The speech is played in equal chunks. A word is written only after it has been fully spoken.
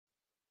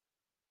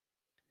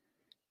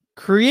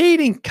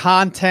Creating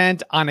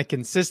content on a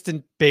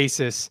consistent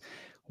basis.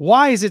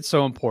 Why is it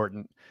so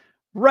important?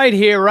 Right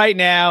here, right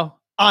now,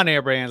 on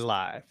Air Brands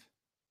Live.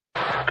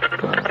 You are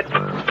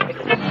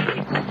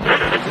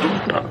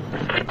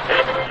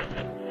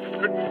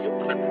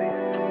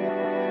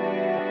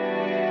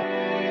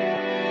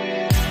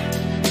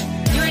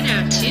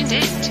now tuned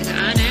in to the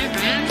On Air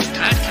Brands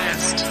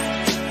podcast.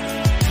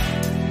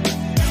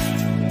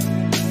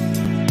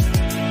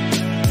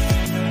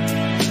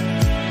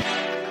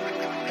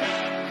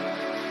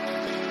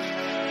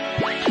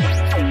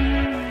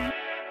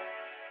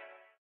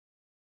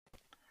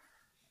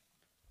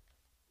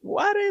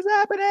 What is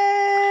happening?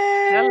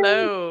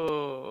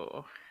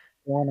 Hello.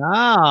 What's going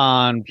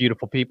on,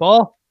 beautiful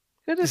people?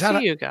 Good to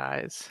see you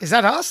guys. Is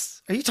that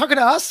us? Are you talking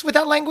to us with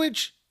that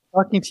language?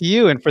 Talking to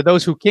you. And for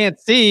those who can't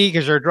see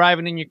because you're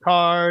driving in your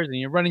cars and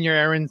you're running your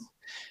errands,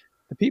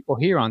 the people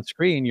here on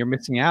screen, you're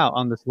missing out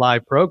on this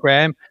live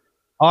program,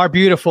 are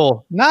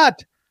beautiful,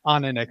 not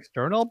on an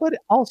external, but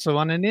also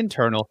on an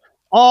internal.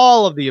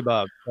 All of the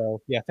above.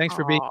 So, yeah, thanks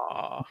for being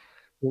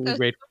really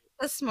grateful.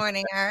 This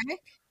morning, Eric.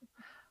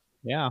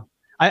 Yeah.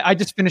 I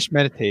just finished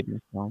meditating,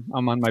 so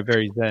I'm on my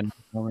very zen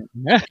moment.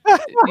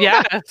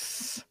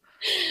 Yes.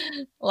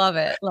 Love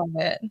it. Love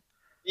it.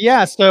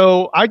 Yeah,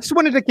 so I just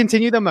wanted to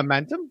continue the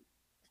momentum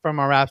from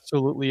our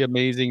absolutely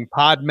amazing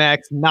PodMax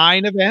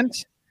 9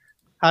 event.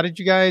 How did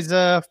you guys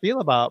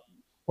feel about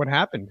what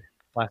happened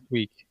last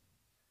week?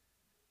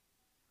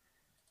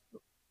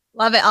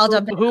 Love it. I'll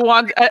jump in. Who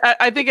wants?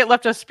 I think it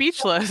left us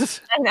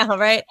speechless. I know,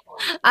 right?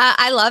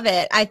 I love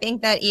it. I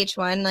think that each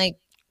one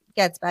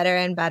gets better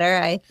and better.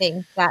 I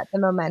think that the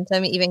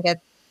momentum even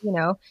gets,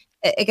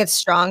 it gets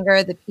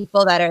stronger. The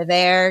people that are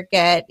there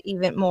get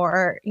even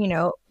more,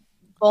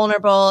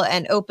 vulnerable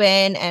and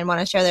open and want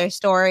to share their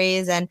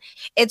stories. And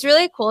it's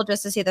really cool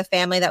just to see the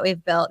family that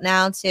we've built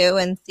now too,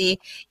 and see,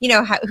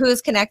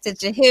 who's connected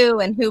to who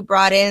and who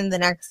brought in the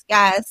next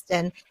guest,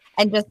 and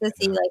just to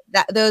see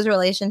those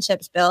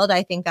relationships build.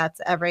 I think that's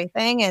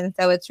everything. And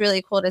so it's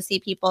really cool to see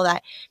people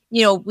that,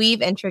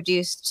 we've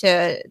introduced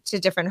to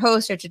different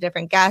hosts or to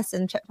different guests,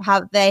 and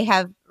how they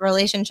have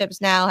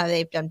relationships now, how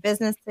they've done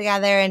business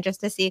together, and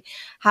just to see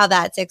how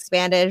that's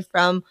expanded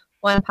from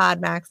one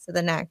PodMax to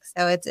the next.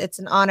 So it's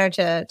an honor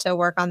to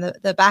work on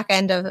the back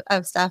end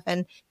of stuff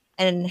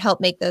and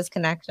help make those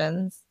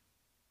connections.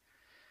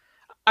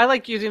 I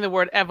like using the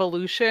word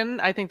evolution.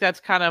 I think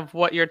that's kind of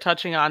what you're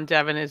touching on,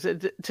 Devin, is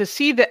to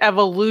see the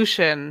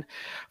evolution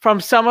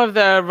from some of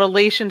the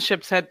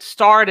relationships that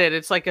started.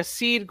 It's like a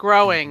seed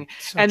growing,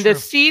 and the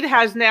seed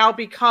has now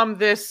become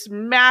this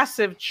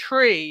massive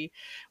tree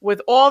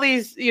with all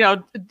these,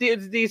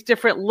 these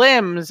different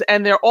limbs,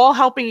 and they're all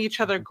helping each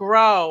other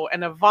grow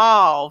and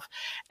evolve.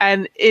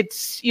 And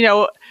it's,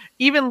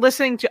 even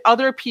listening to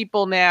other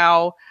people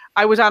now.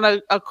 I was on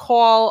a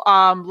call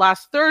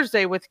last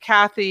Thursday with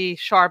Kathy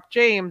Sharp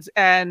James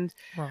and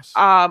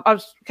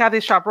Kathy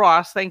Sharp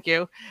Ross. Thank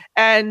you.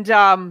 And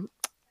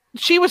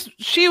she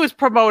was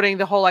promoting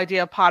the whole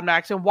idea of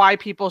PodMax and why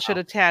people should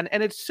attend.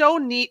 And it's so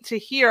neat to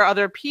hear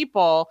other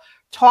people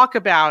talk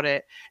about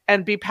it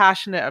and be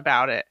passionate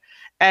about it.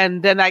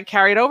 And then I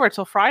carried over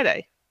till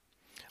Friday.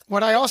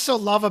 What I also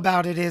love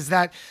about it is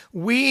that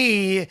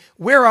we're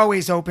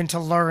always open to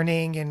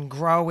learning and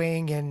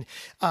growing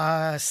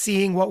and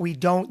seeing what we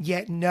don't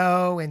yet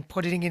know and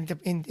putting it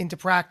into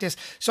practice.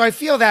 So I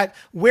feel that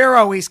we're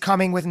always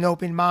coming with an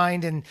open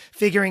mind and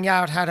figuring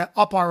out how to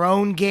up our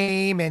own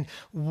game and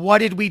what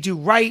did we do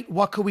right,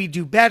 what could we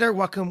do better,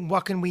 what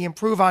can we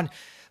improve on.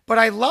 But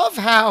I love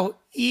how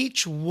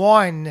each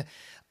one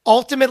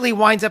ultimately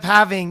winds up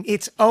having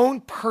its own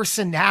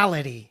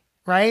personality.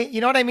 Right? You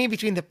know what I mean?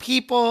 Between the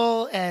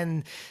people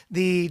and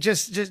the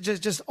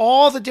just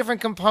all the different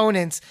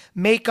components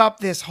make up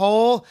this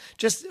whole,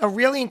 just a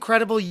really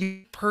incredible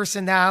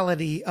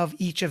personality of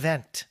each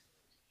event.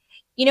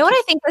 You know what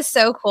I think is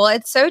so cool?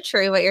 It's so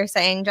true what you're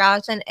saying,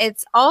 Josh. And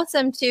it's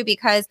awesome too,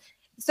 because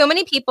so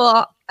many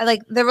people,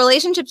 like the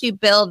relationships you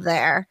build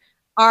there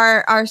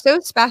are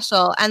so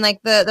special. And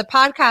like the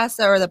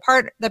podcasts or the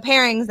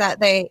pairings that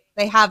they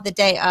have the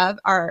day of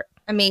are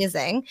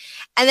amazing.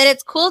 And then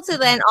it's cool to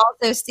then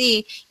also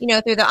see,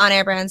 through the On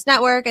Air Brands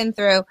Network and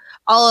through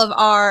all of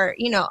our,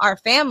 our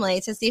family,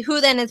 to see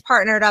who then is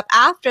partnered up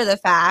after the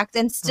fact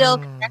and still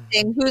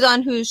connecting who's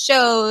on whose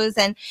shows.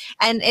 And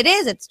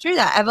it's true,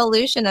 that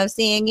evolution of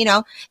seeing,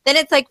 then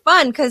it's like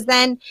fun, because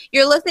then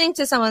you're listening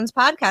to someone's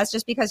podcast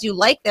just because you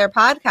like their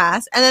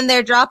podcast, and then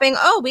they're dropping,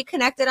 we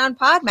connected on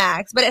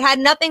PodMax, but it had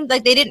nothing,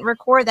 like they didn't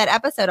record that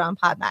episode on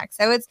PodMax.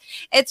 So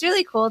it's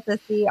really cool to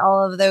see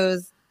all of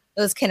those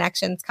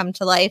connections come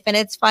to life. And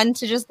it's fun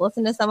to just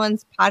listen to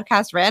someone's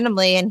podcast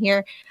randomly and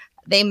hear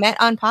they met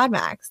on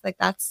PodMax. Like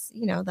that's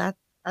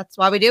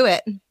why we do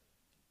it.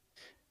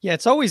 Yeah,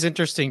 it's always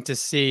interesting to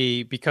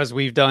see, because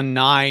we've done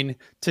 9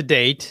 to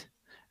date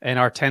and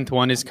our 10th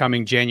one is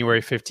coming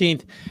January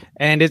 15th.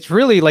 And it's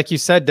really, like you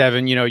said,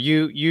 Devin,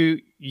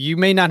 you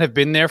may not have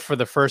been there for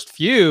the first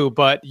few,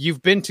 but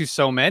you've been to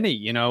so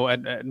many,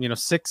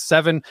 6,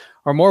 7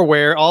 or more,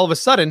 where all of a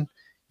sudden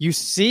you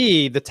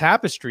see the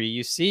tapestry,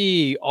 you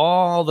see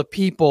all the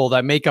people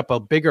that make up a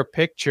bigger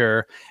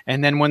picture.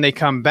 And then when they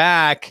come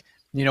back,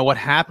 you know, what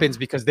happens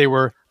because they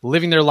were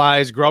living their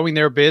lives, growing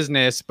their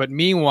business. But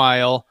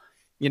meanwhile,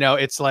 you know,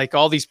 it's like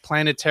all these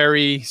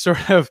planetary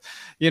sort of,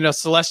 you know,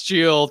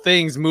 celestial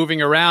things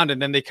moving around.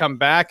 And then they come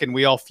back and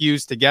we all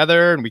fuse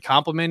together and we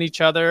complement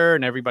each other.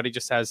 And everybody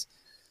just has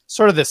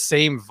sort of the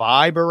same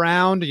vibe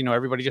around, you know,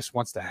 everybody just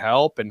wants to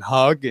help and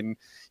hug and,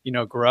 you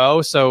know,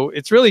 grow. So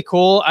it's really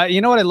cool. You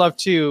know what I love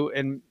too?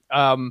 And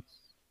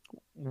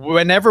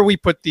whenever we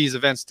put these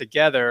events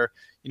together,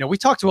 you know, we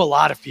talk to a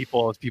lot of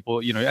people,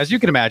 you know, as you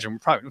can imagine, we're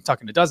probably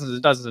talking to dozens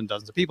and dozens and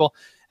dozens of people.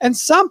 And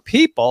some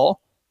people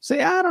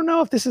say, I don't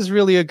know if this is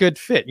really a good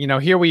fit. You know,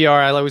 here we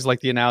are. I always like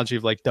the analogy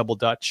of like double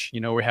Dutch.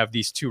 You know, we have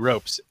these two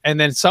ropes. And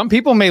then some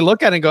people may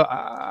look at it and go,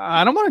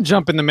 I don't want to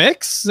jump in the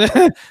mix.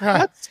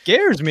 That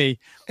scares me.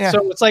 Yeah.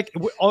 So it's like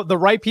the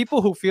right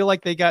people who feel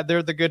like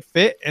they're the good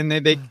fit and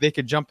they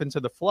could jump into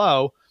the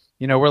flow.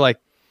 You know, we're like,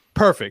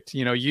 perfect.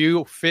 You know,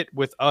 you fit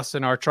with us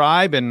and our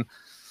tribe and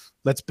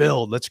let's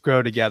build, let's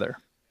grow together.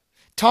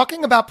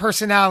 Talking about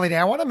personality,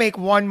 I want to make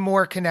one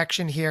more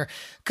connection here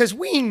because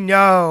we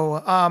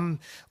know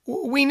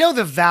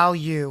the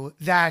value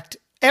that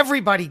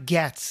everybody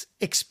gets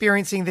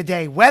experiencing the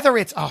day, whether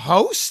it's a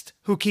host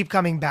who keep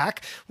coming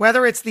back,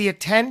 whether it's the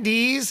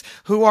attendees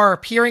who are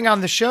appearing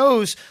on the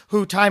shows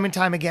who time and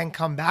time again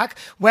come back,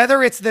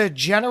 whether it's the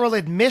general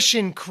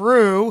admission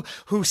crew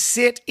who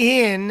sit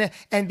in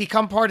and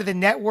become part of the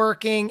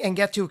networking and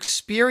get to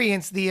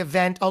experience the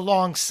event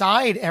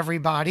alongside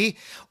everybody,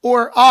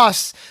 or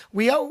us,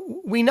 we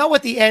know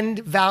what the end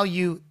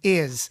value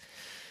is.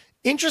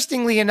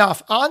 Interestingly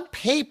enough, on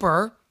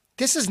paper,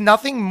 this is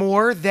nothing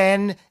more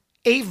than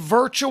a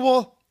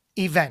virtual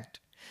event.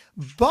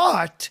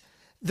 But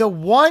the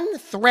one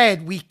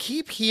thread we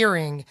keep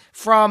hearing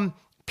from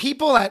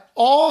people at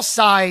all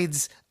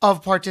sides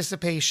of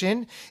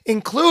participation,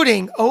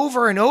 including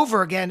over and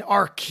over again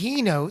our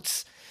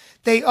keynotes,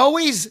 they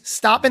always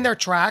stop in their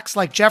tracks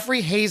like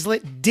Jeffrey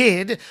Hazlett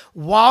did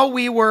while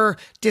we were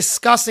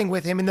discussing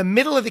with him. In the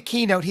middle of the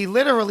keynote, he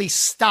literally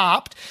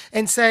stopped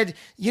and said,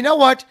 you know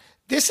what?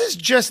 This is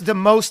just the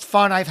most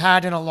fun I've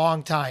had in a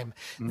long time.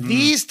 Mm-hmm.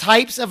 These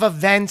types of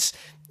events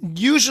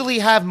usually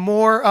have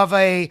more of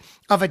a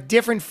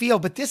different feel,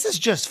 but this is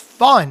just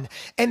fun.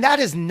 And that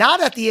is not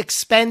at the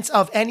expense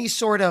of any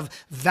sort of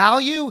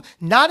value,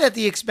 not at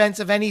the expense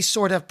of any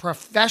sort of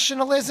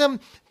professionalism,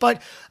 but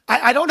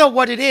I don't know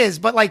what it is,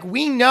 but like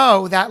we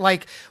know that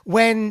like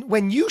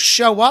when you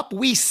show up,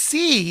 we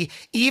see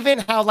even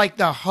how like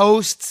the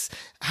hosts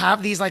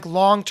have these like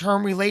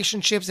long-term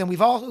relationships. And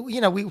we've all, you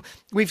know,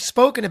 we've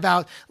spoken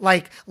about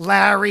like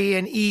Larry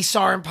and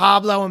Esar and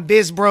Pablo and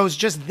Biz Bros,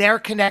 just their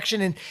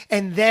connection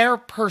and their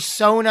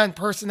persona and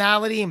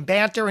personality and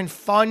banter and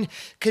fun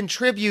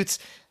contributes.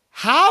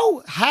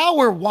 How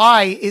or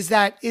why is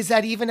that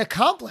even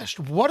accomplished?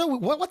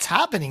 What's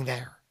happening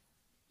there?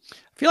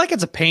 I feel like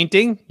it's a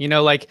painting, you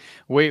know, like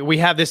we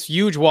have this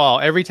huge wall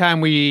every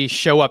time we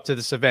show up to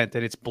this event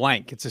and it's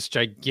blank. It's this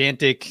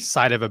gigantic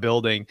side of a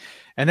building.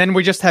 And then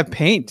we just have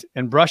paint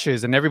and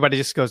brushes and everybody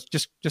just goes,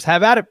 just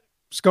have at it.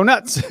 Just go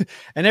nuts.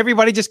 And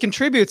everybody just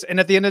contributes. And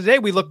at the end of the day,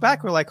 we look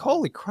back, we're like,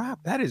 holy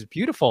crap, that is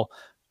beautiful.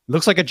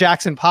 Looks like a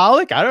Jackson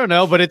Pollock. I don't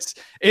know, but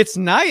it's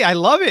nice. I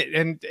love it.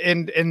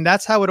 And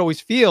that's how it always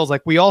feels.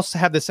 Like we also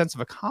have this sense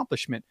of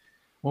accomplishment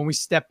when we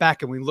step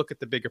back and we look at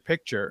the bigger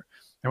picture.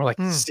 And we're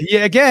like, see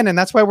you again. And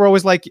that's why we're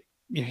always like,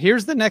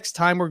 here's the next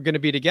time we're going to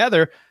be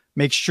together.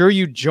 Make sure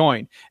you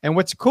join. And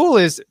what's cool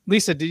is,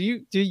 Lisa, did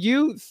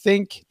you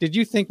think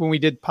when we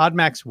did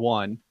PodMax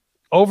 1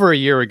 over a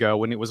year ago,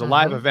 when it was a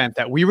live event,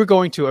 that we were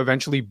going to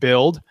eventually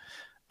build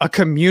a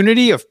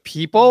community of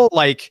people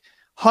like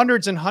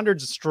hundreds and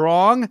hundreds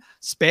strong,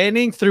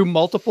 spanning through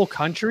multiple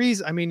countries?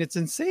 I mean, it's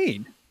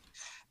insane.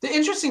 The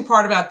interesting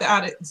part about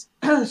that is,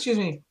 excuse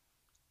me,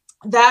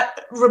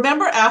 that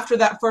remember after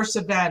that first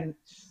event,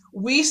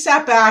 we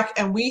sat back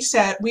and we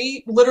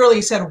literally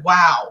said,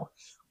 wow,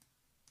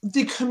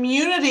 the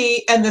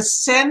community and the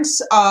sense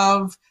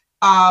of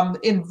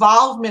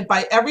involvement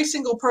by every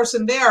single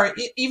person there,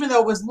 even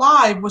though it was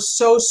live, was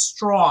so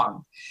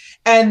strong.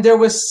 And there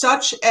was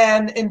such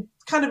an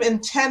kind of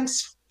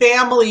intense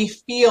family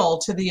feel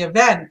to the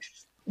event.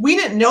 We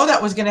didn't know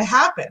that was going to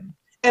happen.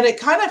 And it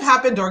kind of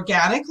happened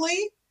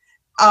organically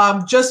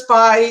just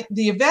by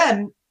the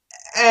event.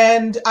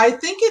 And I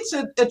think it's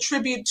a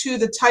tribute to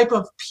the type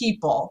of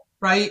people,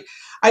 right?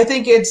 I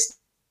think it's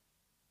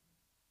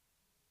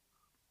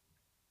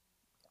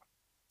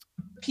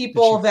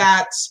people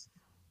that,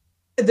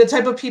 the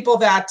type of people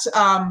that,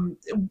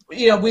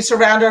 we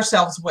surround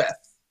ourselves with.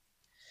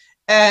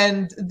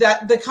 And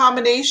that the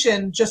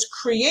combination just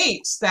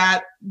creates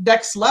that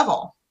next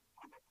level.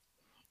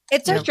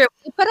 It's so true.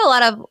 We put a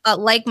lot of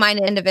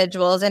like-minded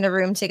individuals in a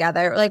room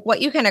together. Like what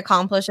you can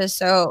accomplish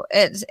is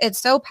it's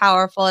so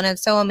powerful and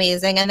it's so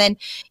amazing. And then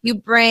you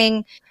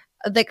bring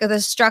like the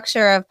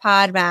structure of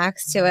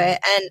PodMax to it,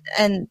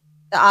 and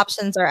the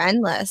options are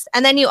endless.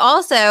 And then you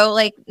also,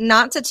 like,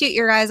 not to toot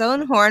your guys'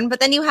 own horn, but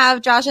then you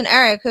have Josh and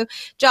Eric, who,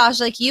 Josh,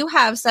 like, you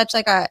have such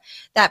like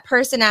that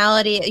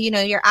personality, you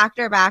know, your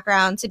actor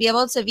background, to be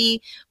able to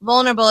be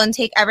vulnerable and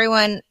take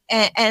everyone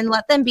and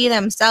let them be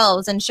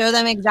themselves and show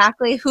them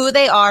exactly who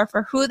they are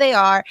for who they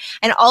are,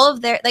 and all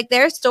of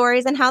their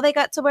stories and how they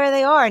got to where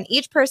they are. And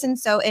each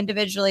person's so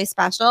individually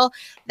special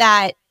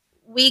that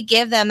we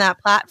give them that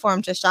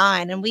platform to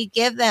shine, and we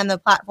give them the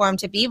platform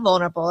to be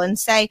vulnerable and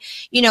say,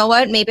 you know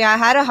what, maybe I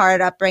had a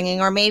hard upbringing,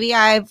 or maybe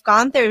I've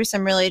gone through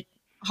some really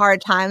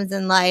hard times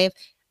in life,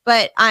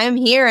 but I'm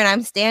here and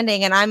I'm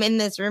standing and I'm in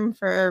this room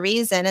for a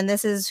reason, and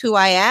this is who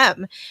I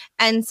am.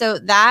 And so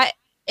that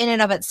in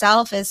and of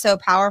itself is so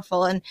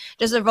powerful, and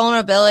just the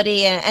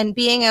vulnerability and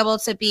being able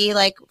to be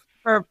like,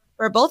 for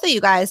both of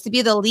you guys to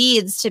be the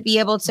leads, to be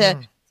able to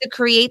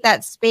create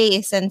that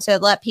space and to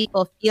let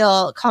people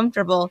feel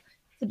comfortable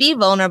to be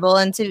vulnerable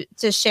and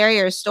to share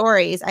your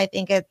stories. I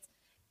think it's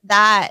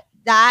that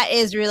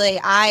is really,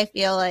 I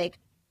feel like,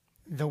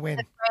 the win,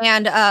 the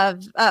brand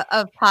of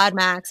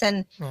PodMax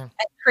and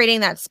creating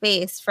that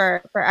space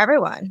for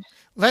everyone.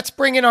 Let's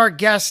bring in our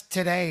guest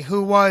today,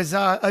 who was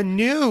a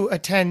new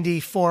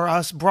attendee for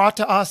us, brought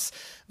to us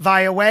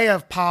via way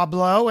of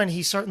Pablo, and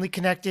he certainly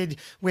connected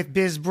with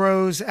Biz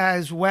Bros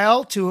as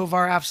well, two of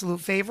our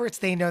absolute favorites.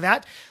 They know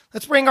that.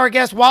 Let's bring our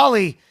guest,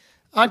 Wally,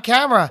 on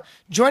camera,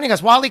 joining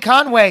us. Wally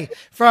Conway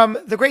from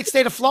the great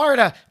state of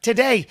Florida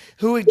today,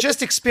 who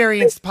just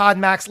experienced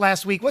PodMax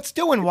last week. What's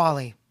doing,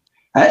 Wally?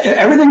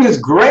 Everything is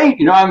great.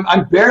 You know,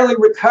 I'm barely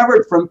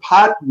recovered from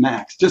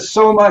PodMax. Just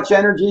so much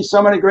energy,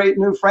 so many great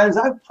new friends.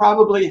 I've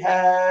probably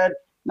had,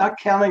 not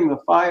counting the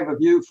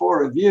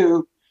 4 of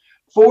you,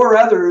 4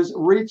 others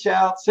reach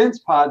out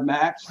since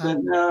PodMax,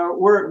 and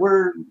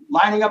we're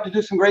lining up to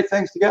do some great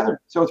things together.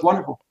 So it's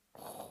wonderful.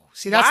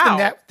 See,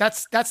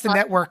 that's that's the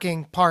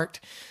networking part.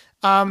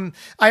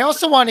 I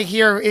also want to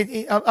hear,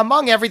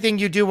 among everything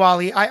you do,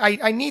 Wally,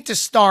 I need to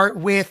start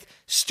with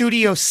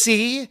Studio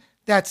C.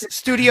 That's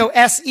Studio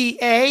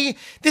SEA.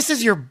 This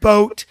is your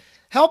boat.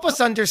 Help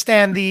us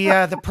understand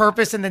the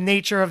purpose and the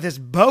nature of this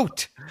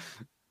boat.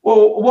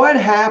 Well, what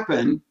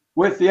happened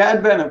with the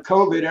advent of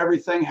COVID,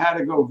 everything had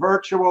to go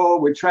virtual.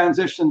 We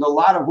transitioned a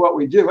lot of what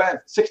we do. I have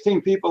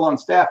 16 people on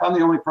staff. I'm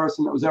the only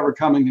person that was ever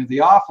coming to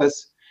the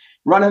office,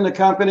 running the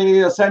company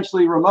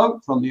essentially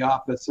remote from the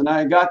office. And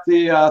I got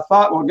the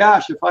thought, well,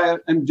 gosh, if I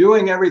am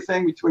doing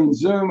everything between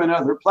Zoom and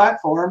other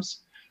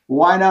platforms,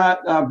 why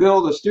not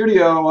build a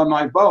studio on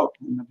my boat?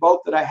 And the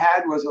boat that I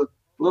had was a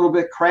little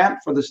bit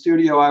cramped for the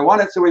studio I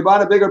wanted. So we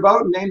bought a bigger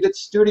boat and named it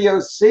Studio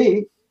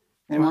C.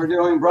 And we're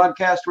doing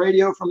broadcast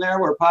radio from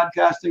there. We're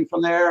podcasting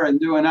from there and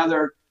doing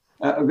other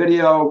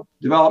video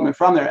development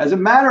from there. As a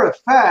matter of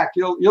fact,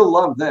 you'll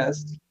love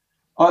this.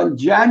 On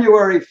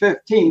January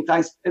 15th,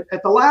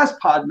 at the last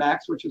PodMax,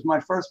 which was my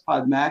first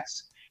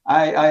PodMax,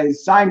 I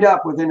signed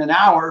up within an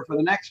hour for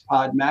the next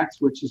PodMax,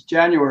 which is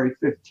January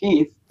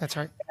 15th. That's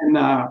right. And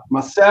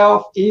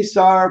myself,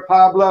 Isar,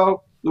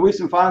 Pablo, Luis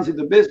and Fonzie,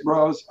 the Biz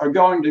Bros, are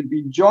going to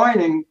be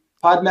joining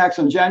PodMax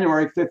on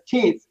January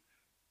 15th,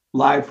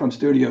 live from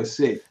Studio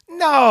C.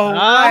 No way.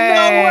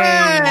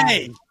 No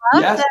way.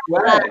 Yes,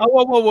 way.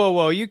 Oh, whoa.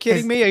 Are you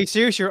kidding me? Are you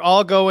serious? You're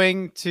all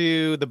going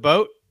to the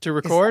boat to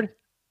record?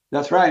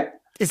 That's right.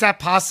 Is that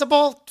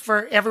possible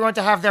for everyone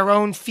to have their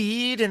own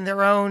feed and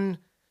their own?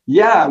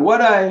 Yeah,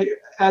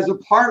 as a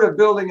part of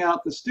building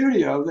out the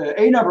studio, the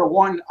number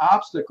one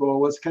obstacle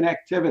was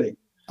connectivity.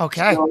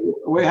 Okay. So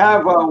we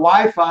have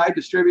Wi-Fi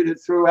distributed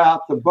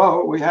throughout the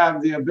boat. We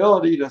have the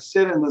ability to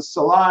sit in the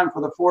salon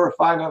for the 4 or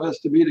 5 of us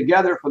to be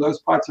together for those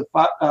parts of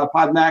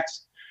PodMax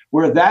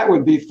where that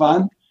would be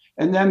fun.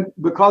 And then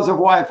because of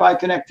Wi-Fi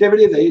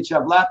connectivity, they each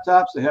have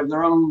laptops. They have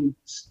their own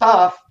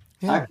stuff.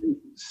 Yeah. I can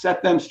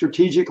set them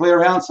strategically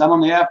around, some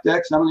on the aft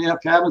deck, some on the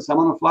aft cabin, some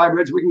on the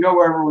flybridge. We can go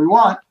wherever we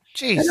want.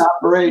 Jeez. And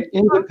operate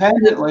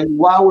independently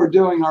while we're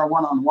doing our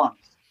one-on-ones.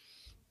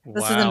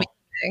 This is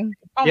amazing.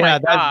 Oh my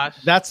gosh.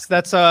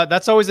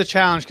 That's always a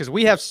challenge because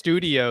we have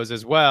studios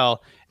as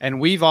well, and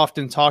we've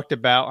often talked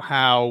about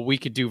how we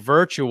could do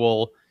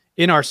virtual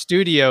in our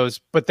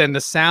studios, but then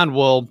the sound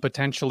will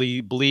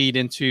potentially bleed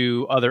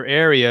into other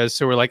areas.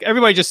 So we're like,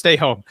 everybody just stay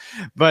home.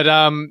 But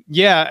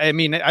yeah, I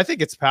mean, I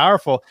think it's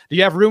powerful. Do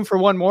you have room for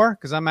one more?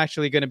 Because I'm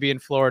actually going to be in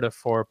Florida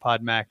for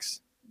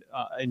PodMax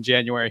in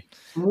January.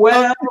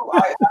 Well, I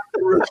have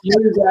to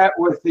review that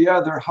with the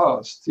other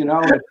hosts. You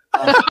know,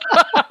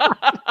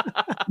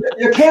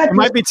 you can't. It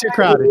might be too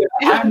crowded.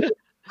 I'm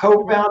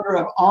co-founder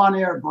of On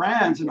Air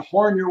Brands and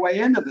horn your way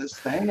into this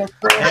thing.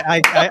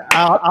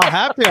 I'll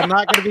have to. I'm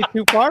not going to be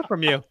too far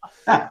from you.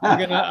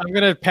 I'm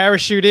gonna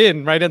parachute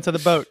in right into the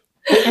boat.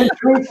 In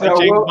truth,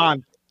 James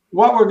Bond.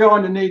 What we're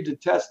going to need to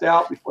test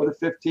out before the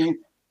 15th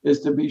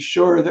is to be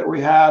sure that we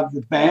have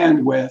the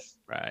bandwidth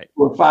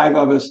for 5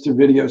 of us to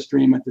video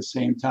stream at the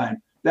same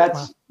time.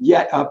 That's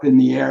yet up in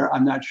the air.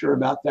 I'm not sure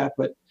about that,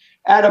 but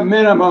at a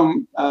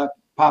minimum,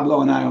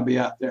 Pablo and I will be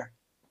out there.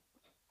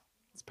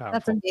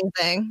 That's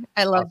amazing.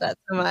 I love that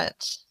so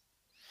much.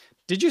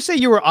 Did you say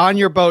you were on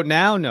your boat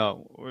now?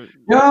 No.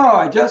 No,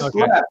 I just Okay.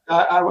 left.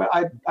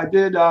 I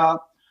did a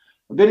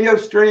video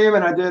stream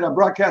and I did a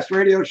broadcast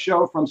radio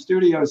show from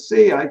Studio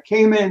C. I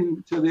came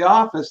in to the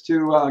office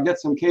to get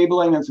some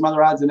cabling and some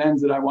other odds and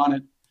ends that I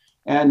wanted.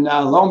 And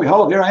lo and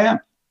behold, here I am.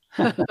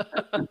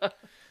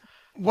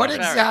 What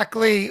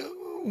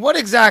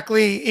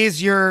exactly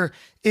is your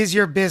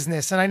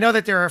business? And I know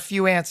that there are a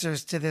few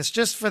answers to this,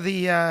 just for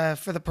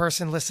the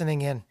person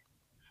listening in.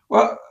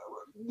 Well,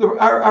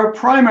 our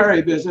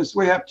primary business,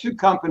 we have two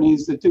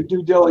companies that do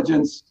due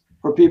diligence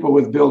for people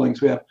with buildings.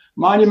 We have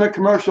Monument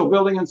Commercial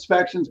Building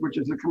Inspections, which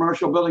is a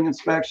commercial building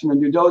inspection and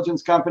due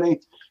diligence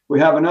company. We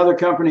have another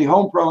company,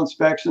 Home Pro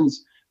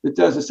Inspections, that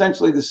does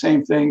essentially the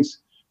same things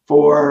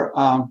for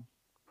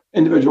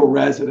individual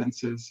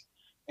residences.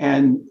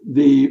 And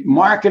the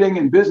marketing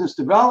and business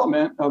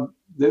development of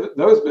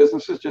those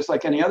businesses, just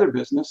like any other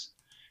business,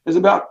 is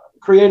about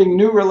creating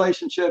new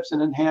relationships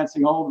and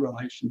enhancing old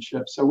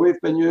relationships. So we've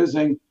been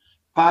using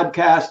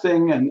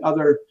podcasting and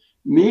other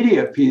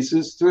media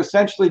pieces to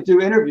essentially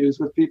do interviews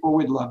with people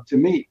we'd love to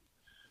meet.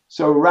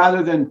 So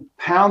rather than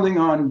pounding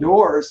on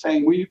doors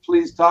saying, will you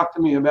please talk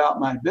to me about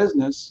my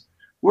business,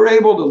 we're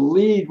able to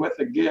lead with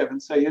a give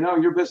and say,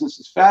 your business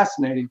is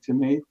fascinating to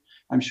me.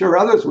 I'm sure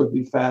others would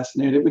be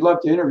fascinated. We'd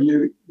love to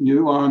interview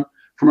you on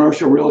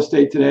Commercial Real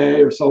Estate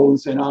Today or Soul in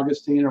St.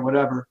 Augustine or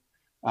whatever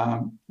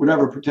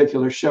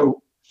particular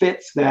show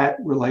fits that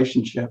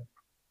relationship.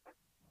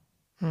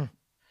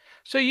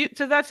 So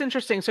that's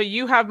interesting. So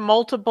you have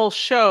multiple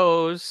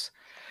shows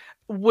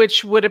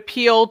which would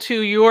appeal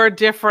to your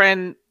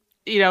different,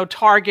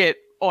 target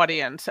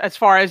audience as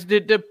far as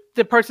the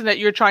person that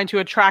you're trying to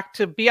attract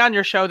to be on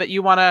your show that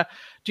you want to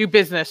do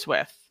business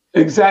with.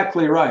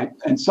 Exactly right.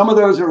 And some of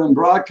those are in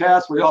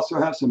broadcast. We also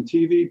have some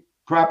TV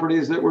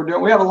properties that we're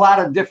doing. We have a lot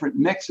of different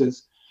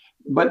mixes,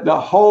 but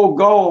the whole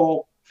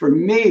goal for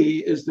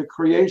me is the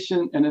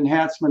creation and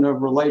enhancement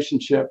of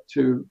relationship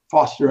to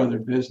foster other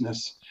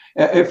business.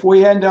 If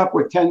we end up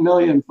with 10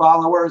 million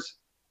followers,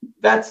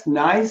 that's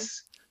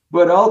nice,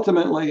 but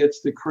ultimately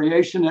it's the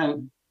creation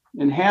and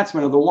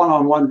enhancement of the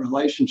one-on-one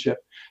relationship.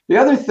 The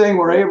other thing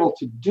we're able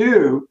to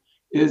do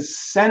is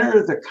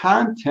center the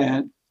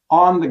content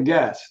on the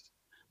guest.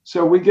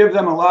 So we give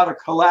them a lot of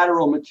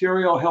collateral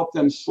material, help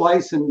them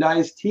slice and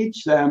dice,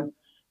 teach them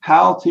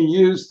how to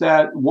use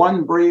that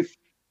one brief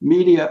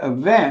media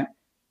event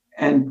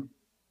and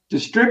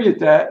distribute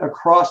that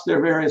across their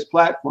various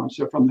platforms.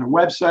 So from their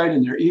website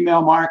and their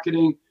email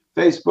marketing,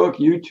 Facebook,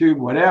 YouTube,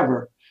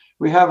 whatever,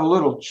 we have a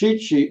little cheat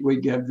sheet we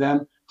give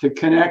them to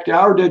connect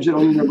our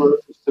digital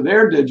universes to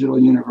their digital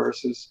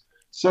universes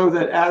so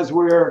that as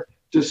we're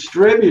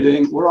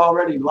distributing, we're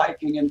already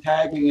liking and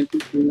tagging and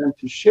teaching them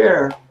to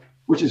share,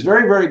 which is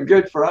very, very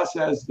good for us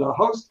as the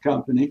host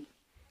company.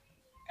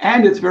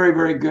 And it's very,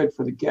 very good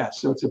for the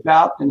guest. So it's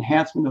about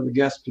enhancement of the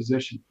guest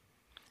position.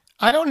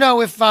 I don't know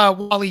if,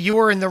 Wally, you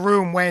were in the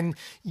room when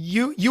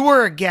you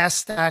were a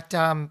guest at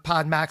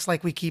PodMax,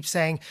 like we keep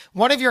saying.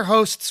 One of your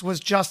hosts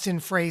was Justin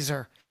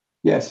Fraser.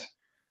 Yes.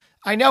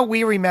 I know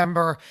we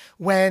remember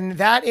when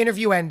that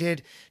interview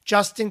ended,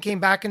 Justin came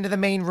back into the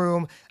main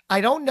room.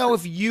 I don't know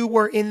if you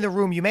were in the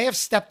room. You may have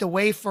stepped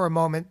away for a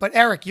moment, but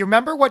Eric, you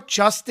remember what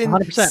Justin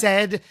 100%.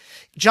 said?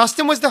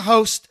 Justin was the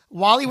host.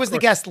 Wally was the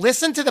guest.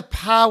 Listen to the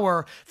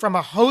power from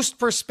a host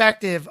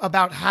perspective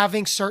about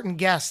having certain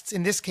guests.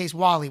 In this case,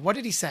 Wally. What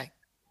did he say?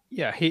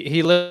 Yeah,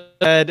 he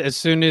said as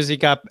soon as he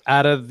got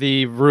out of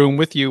the room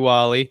with you,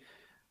 Wally,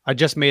 I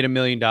just made $1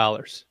 million.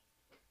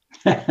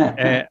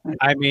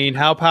 I mean,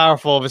 how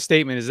powerful of a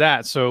statement is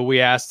that? So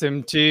we asked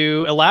him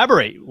to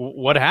elaborate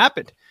what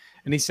happened.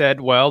 And he said,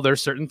 well, there's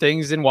certain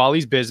things in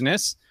Wally's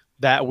business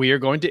that we are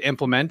going to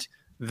implement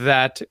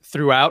that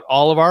throughout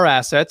all of our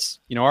assets,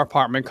 our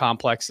apartment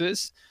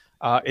complexes,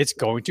 it's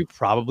going to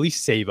probably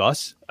save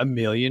us $1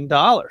 million.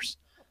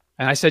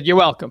 And I said, you're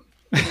welcome.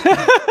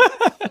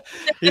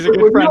 He's a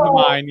good friend of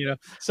mine,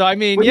 So, I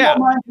mean, yeah. You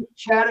don't mind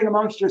chatting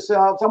amongst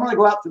yourselves? I'm going to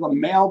go out to the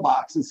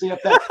mailbox and see if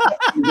that's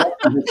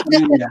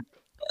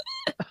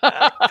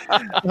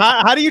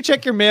How do you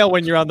check your mail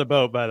when you're on the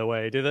boat, by the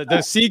way? Do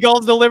the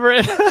seagulls deliver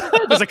it?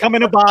 Does it come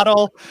in a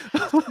bottle?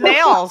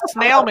 Snail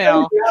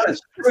mail.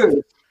 That's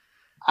true.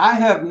 I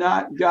have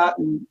not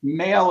gotten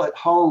mail at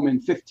home in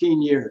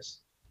 15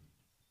 years.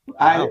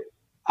 Wow.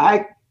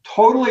 I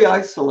totally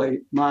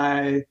isolate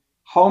my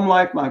home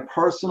life, my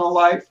personal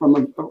life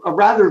from a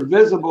rather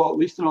visible, at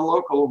least in a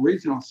local,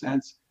 regional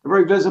sense, a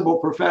very visible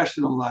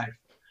professional life.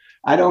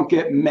 I don't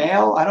get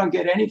mail. I don't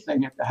get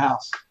anything at the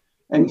house.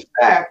 In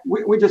fact,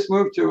 we just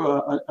moved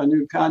to a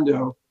new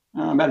condo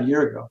about a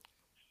year ago.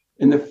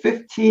 In the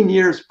 15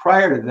 years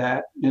prior to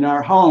that, in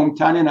our home,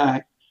 Tanya and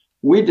I,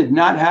 we did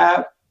not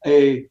have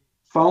a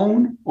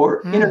phone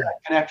or internet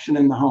connection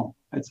in the home.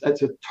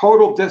 It's a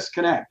total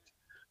disconnect.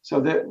 So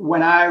that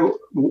when I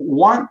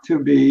want to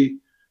be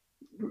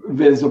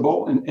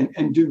visible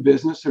and do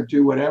business or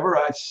do whatever,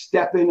 I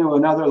step into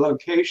another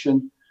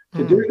location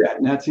to do that.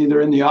 And that's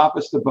either in the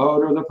office, the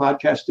boat, or the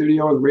podcast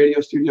studio, or the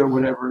radio studio,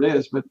 whatever it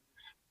is. But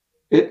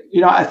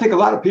I think a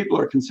lot of people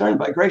are concerned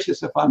by,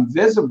 gracious, if I'm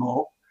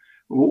visible,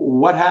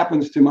 what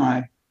happens to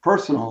my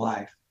personal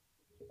life?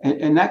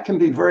 And that can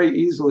be very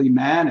easily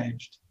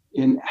managed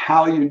in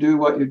how you do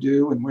what you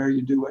do and where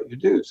you do what you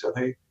do. So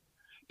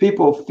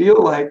people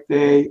feel like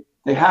they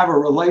have a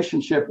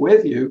relationship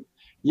with you,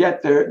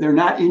 yet they're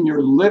not in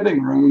your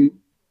living room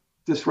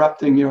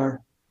disrupting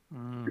your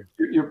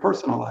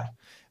personal life.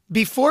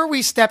 Before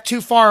we step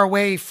too far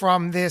away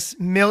from this $1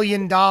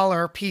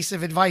 million piece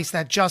of advice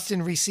that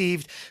Justin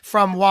received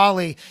from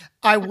Wally,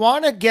 I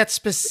want to get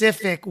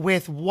specific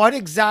with what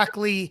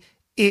exactly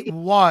it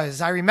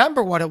was. I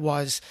remember what it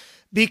was,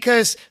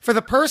 because for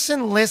the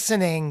person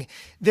listening,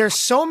 there's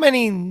so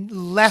many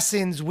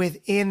lessons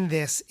within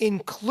this,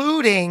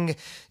 including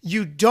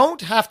you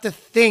don't have to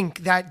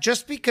think that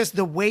just because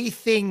the way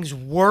things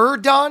were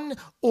done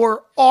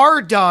or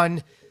are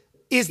done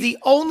is the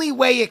only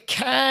way it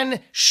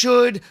can,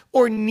 should,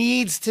 or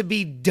needs to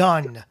be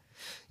done.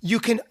 You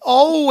can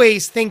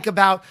always think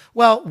about,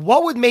 well,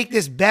 what would make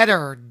this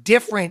better,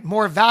 different,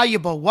 more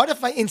valuable? What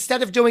if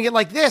instead of doing it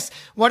like this,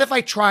 what if I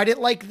tried it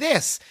like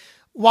this?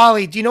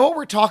 Wally, do you know what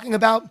we're talking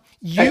about?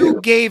 You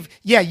gave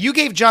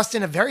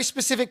Justin a very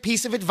specific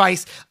piece of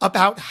advice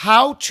about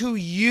how to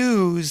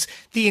use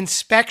the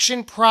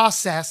inspection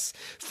process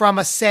from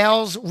a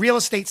real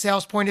estate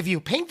sales point of view.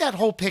 Paint that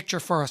whole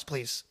picture for us,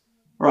 please.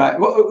 Right.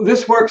 Well,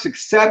 this works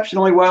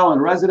exceptionally well in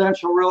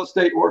residential real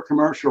estate or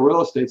commercial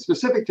real estate.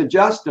 Specific to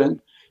Justin,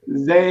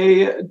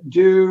 they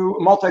do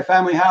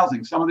multifamily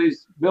housing. Some of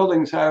these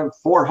buildings have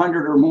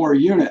 400 or more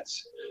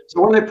units.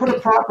 So when they put a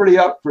property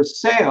up for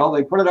sale,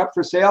 they say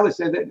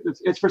that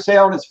it's for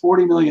sale and it's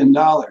 $40 million.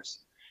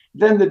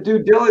 Then the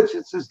due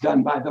diligence is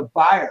done by the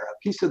buyer. A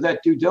piece of that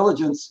due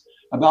diligence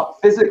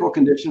about physical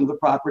condition of the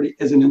property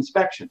is an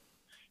inspection.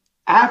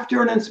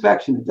 After an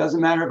inspection, it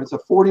doesn't matter if it's a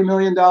 $40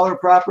 million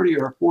property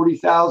or a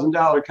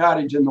 $40,000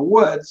 cottage in the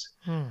woods.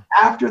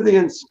 After the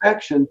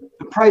inspection,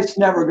 the price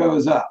never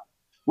goes up.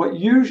 What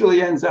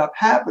usually ends up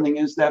happening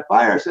is that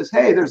buyer says,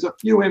 hey, there's a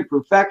few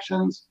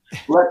imperfections.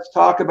 Let's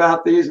talk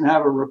about these and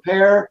have a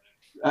repair,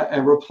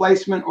 a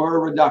replacement, or a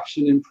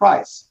reduction in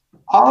price.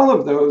 All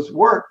of those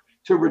work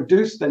to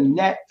reduce the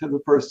net to the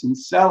person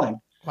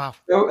selling. Wow.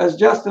 So as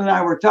Justin and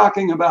I were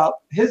talking about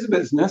his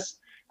business,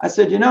 I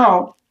said,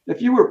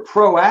 if you were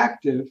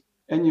proactive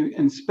and you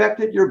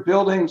inspected your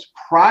buildings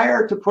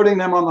prior to putting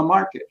them on the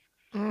market,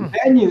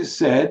 then you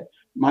said,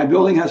 my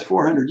building has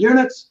 400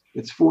 units,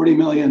 it's $40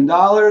 million.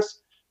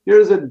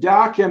 Here's a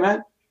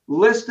document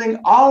listing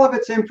all of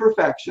its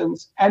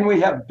imperfections, and we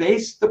have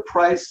based the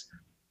price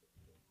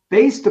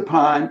based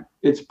upon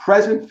its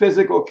present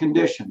physical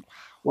condition.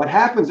 What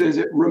happens is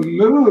it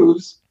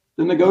removes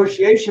the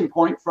negotiation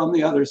point from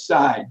the other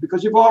side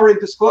because you've already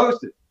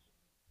disclosed it.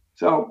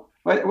 So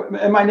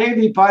in my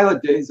Navy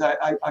pilot days,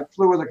 I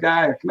flew with a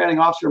guy, a commanding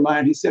officer of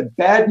mine. He said,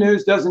 bad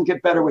news doesn't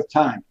get better with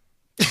time.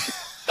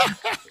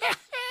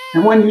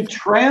 And when you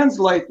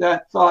translate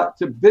that thought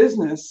to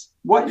business,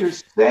 what you're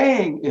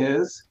saying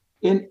is,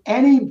 in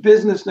any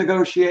business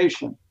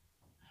negotiation,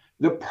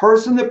 the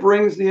person that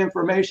brings the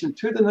information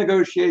to the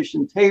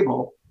negotiation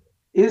table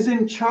is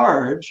in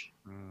charge,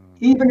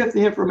 even if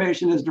the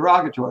information is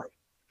derogatory.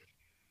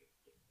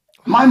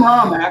 My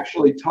mom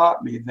actually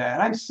taught me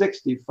that. I'm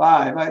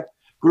 65. I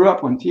grew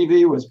up when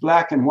TV was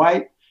black and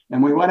white,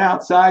 and we went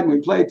outside and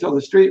we played till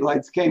the street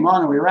lights came on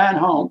and we ran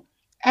home,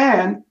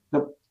 and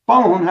the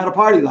phone had a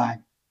party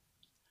line.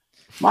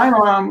 My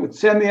mom would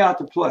send me out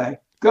to play,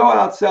 go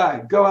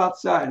outside.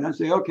 And I'd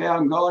say, okay,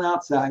 I'm going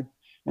outside.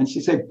 And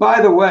she'd say,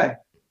 by the way,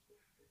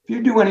 if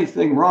you do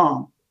anything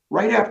wrong,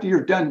 right after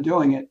you're done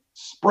doing it,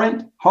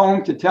 sprint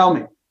home to tell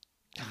me.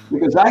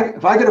 Because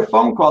if I get a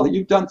phone call that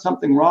you've done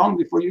something wrong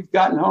before you've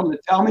gotten home to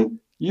tell me,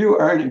 you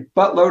are in a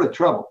buttload of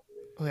trouble.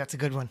 Oh, that's a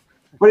good one.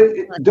 But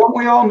don't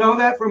we all know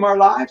that from our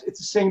lives? It's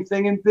the same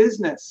thing in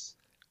business.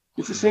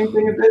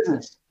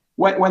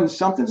 When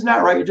something's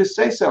not right, you just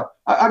say so.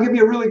 I'll give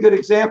you a really good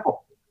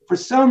example. For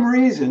some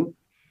reason,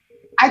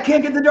 I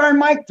can't get the darn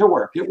mic to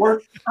work. It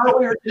worked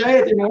earlier today.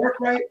 It didn't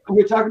work right. And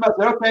we talked about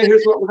that. Okay,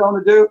 here's what we're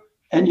going to do.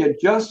 And you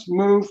just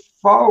move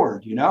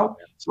forward,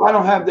 So I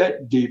don't have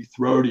that deep,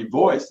 throaty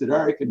voice that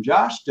Eric and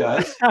Josh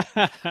does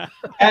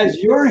as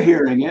you're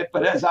hearing it.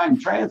 But as I'm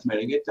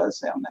transmitting, it does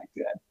sound that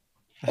good.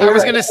 I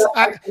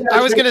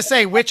was gonna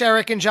say, which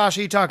Eric and Josh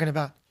are you talking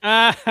about?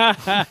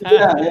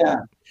 Yeah.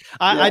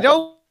 I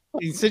don't.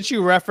 Since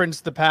you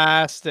referenced the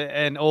past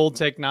and old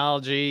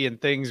technology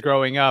and things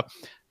growing up,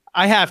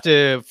 I have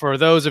to, for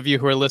those of you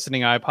who are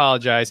listening, I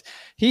apologize.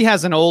 He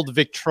has an old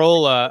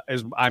Victrola,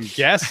 as I'm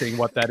guessing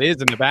what that is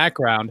in the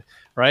background,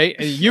 right?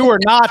 And you are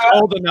not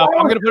old enough.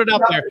 I'm going to put it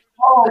up there.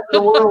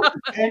 The world's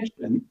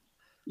attention.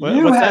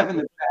 You have in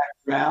the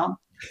background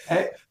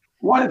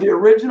one of the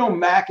original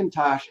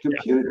Macintosh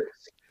computers.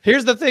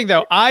 Here's the thing,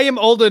 though. I am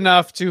old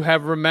enough to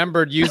have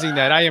remembered using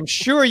that. I am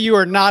sure you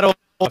are not old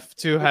enough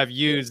to have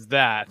used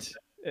that,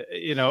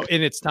 in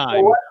its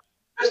time. Well,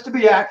 just to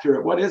be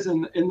accurate, what is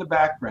in the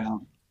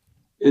background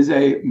is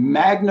a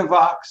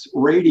Magnavox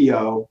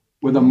radio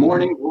with a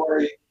Morning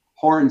Glory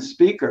horn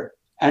speaker.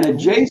 And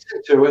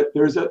adjacent to it,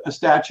 there's a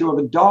statue of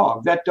a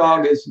dog. That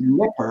dog is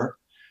Nipper.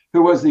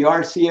 who was the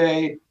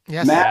RCA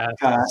Yes. mascot.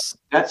 Yes.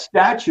 That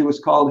statue was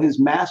called his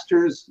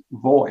master's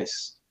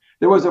voice.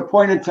 There was a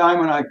point in time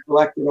when I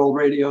collected old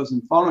radios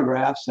and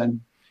phonographs, and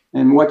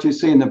what you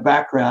see in the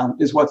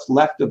background is what's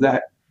left of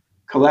that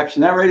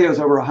collection. That radio is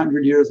over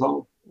 100 years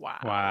old. Wow.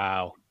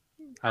 Wow.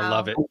 I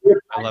love it.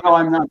 I love No,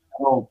 I'm not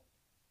that old.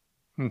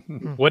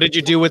 it. What did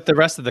you do with the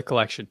rest of the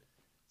collection?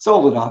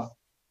 Sold it off.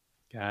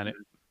 Got it.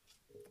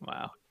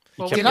 Wow.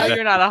 You Well, kept we know it-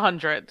 you're not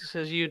 100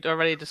 because you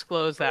already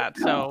disclosed that.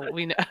 So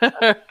we know.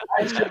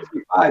 I'm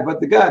 65, but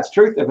the God's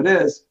truth of it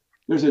is,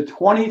 there's a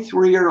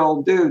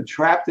 23-year-old dude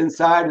trapped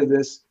inside of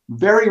this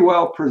very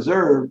well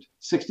preserved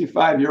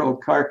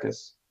 65-year-old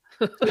carcass.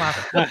 Who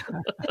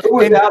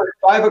was out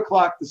at 5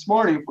 o'clock this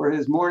morning for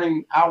his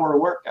morning hour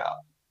workout.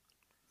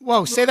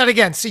 Whoa, say that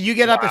again. So you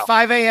get up at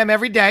 5 a.m.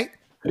 every day,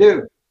 I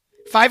do.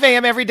 5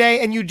 a.m. every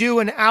day, and you do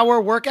an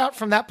hour workout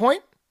from that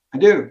point? I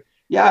do.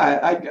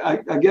 Yeah,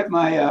 I get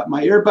my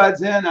my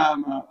earbuds in.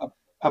 I'm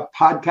a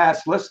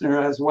podcast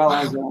listener as well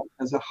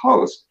as a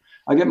host.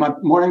 I get my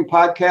morning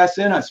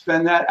podcast in. I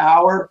spend that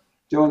hour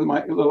doing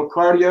my little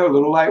cardio,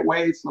 little light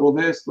weights, little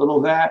this, little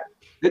that.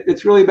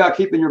 It's really about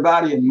keeping your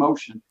body in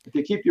motion. If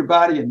you keep your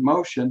body in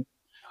motion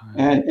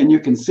and you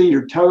can see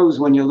your toes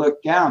when you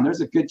look down,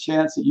 there's a good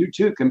chance that you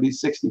too can be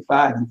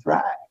 65 and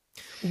thrive.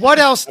 What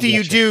else do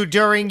you do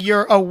during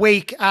your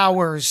awake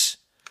hours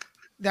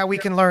that we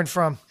can learn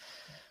from?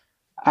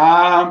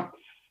 I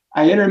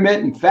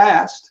intermittent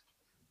fast.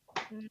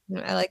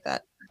 I like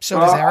that. So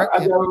does Eric.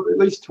 I go at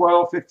least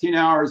 12, 15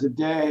 hours a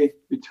day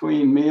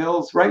between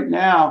meals. Right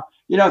now,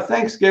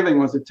 Thanksgiving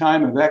was a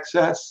time of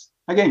excess.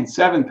 I gained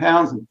 7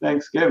 pounds in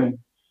Thanksgiving.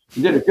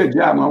 I did a good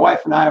job. My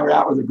wife and I were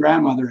out with her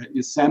grandmother at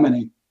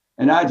Yosemite,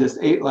 and I just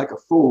ate like a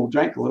fool,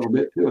 drank a little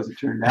bit too, as it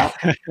turned out.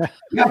 I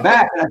got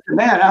back, and I said,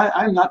 man,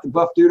 I'm not the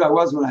buff dude I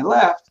was when I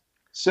left.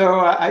 So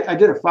I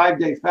did a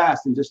 5-day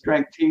fast and just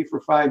drank tea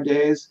for 5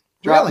 days,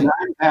 dropped Really?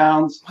 9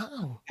 pounds,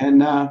 Wow,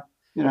 and,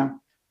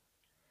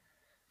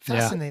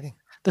 fascinating.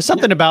 There's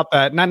something about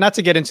that. Not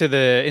to get into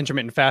the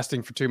intermittent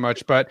fasting for too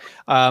much, but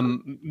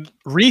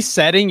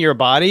resetting your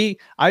body,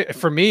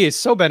 for me, is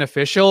so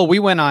beneficial. We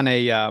went on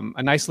a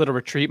nice little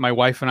retreat, my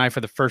wife and I,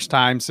 for the first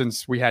time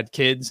since we had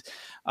kids.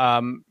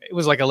 It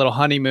was like a little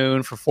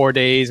honeymoon for 4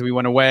 days. We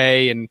went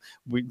away and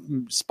we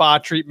spa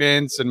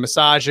treatments and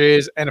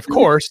massages, and of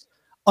course,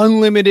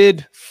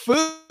 unlimited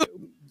food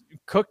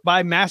cooked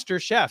by master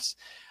chefs.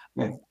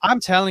 Yeah. I'm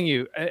telling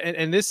you,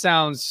 and this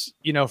sounds,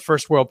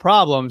 first world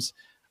problems.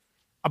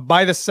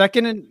 By the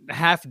second and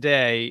half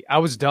day, I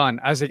was done.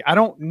 I was like, I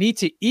don't need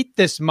to eat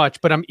this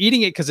much, but I'm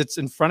eating it because it's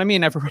in front of me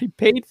and I've already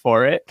paid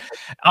for it.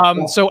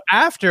 So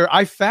after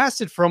I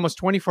fasted for almost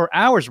 24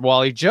 hours,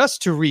 Wally,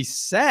 just to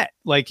reset,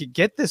 like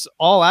get this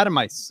all out of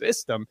my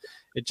system.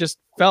 It just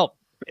felt,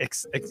 it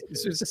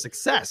was a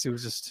success. It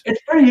was just.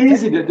 It's pretty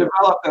easy to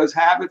develop those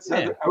habits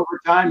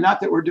over time. Not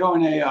that we're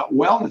doing a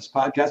wellness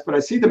podcast, but I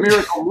see the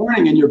Miracle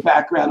Morning in your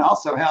background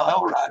also, Hal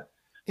Elrod.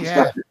 The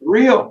Yeah. stuff is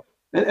real.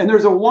 And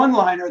there's a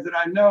one-liner that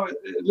I know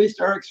at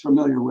least Eric's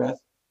familiar with.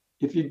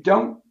 If you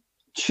don't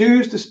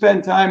choose to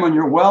spend time on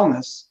your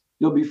wellness,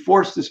 you'll be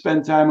forced to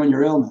spend time on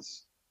your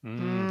illness.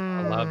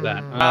 I love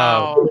that.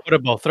 Wow. Oh,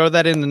 quotable. Throw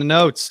that in the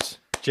notes,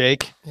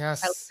 Jake.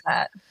 Yes. I love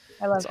that.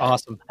 I love That's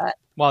awesome.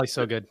 Wally's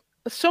so good.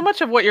 So much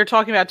of what you're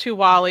talking about too,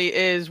 Wally,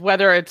 is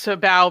whether it's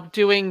about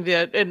doing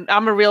and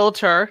I'm a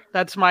realtor.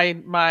 That's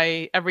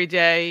my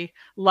everyday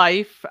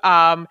life.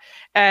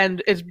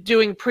 And it's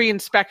doing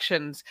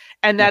pre-inspections,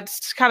 and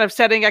that's kind of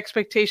setting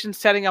expectations,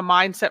 setting a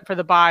mindset for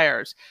the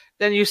buyers.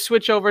 Then you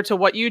switch over to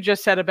what you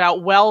just said about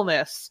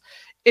wellness.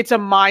 It's a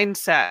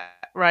mindset,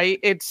 right?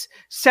 It's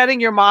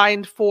setting your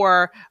mind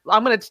for,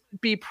 I'm going to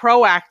be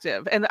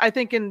proactive. And I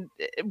think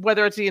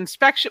whether it's the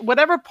inspection,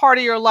 whatever part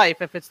of your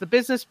life, if it's the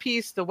business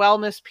piece, the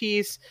wellness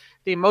piece,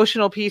 the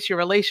emotional piece, your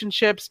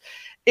relationships,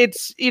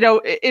 it's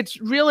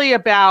really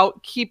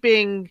about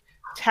keeping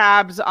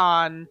tabs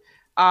on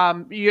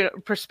your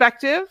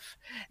perspective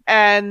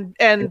and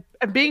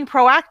being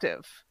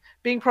proactive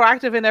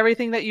in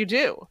everything that you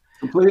do.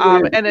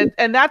 Completely.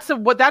 And that's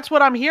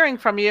what I'm hearing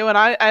from you, and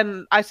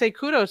I say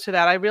kudos to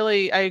that. I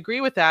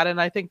agree with that,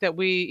 and I think that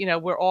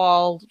we're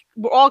all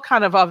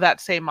kind of that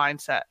same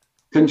mindset.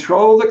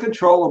 Control the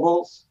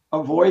controllables,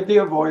 avoid the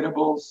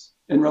avoidables,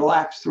 and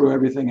relax through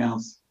everything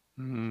else.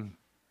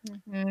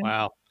 Mm-hmm.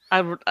 Wow.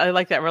 I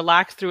like that.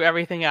 Relax through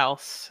everything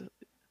else.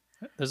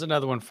 There's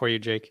another one for you,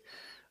 Jake.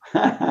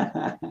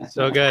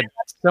 So good.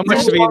 So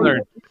much to be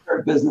learned.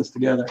 Start business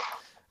together.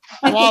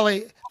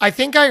 Wally, I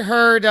think I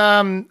heard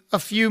a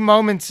few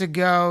moments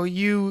ago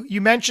you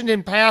mentioned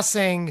in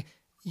passing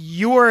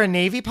you were a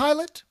Navy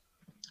pilot?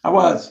 I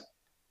was.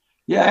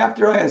 Yeah,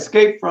 after I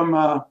escaped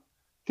from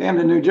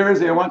Camden, New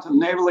Jersey, I went to the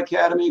Naval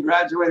Academy,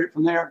 graduated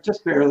from there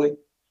just barely,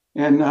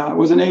 and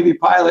was a Navy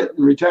pilot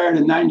and retired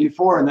in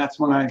 '94, and that's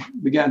when I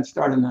began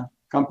starting the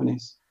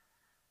companies.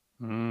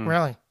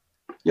 Really?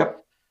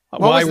 Yep.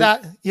 What was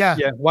that? Yeah.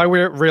 Yeah. Why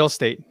we're real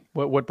estate?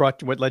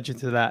 What led you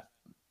to that?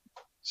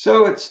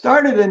 So it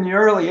started in the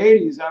early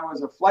 80s. I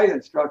was a flight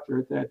instructor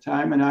at that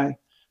time, and I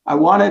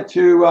wanted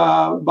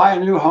to buy a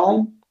new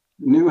home.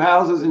 new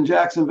houses in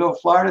Jacksonville,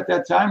 Florida at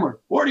that time were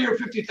 $40,000 or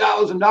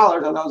 $50,000.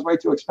 I thought it was way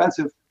too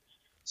expensive.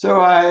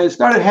 So I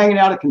started hanging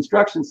out at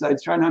construction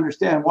sites, trying to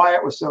understand why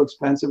it was so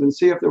expensive and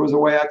see if there was a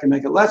way I could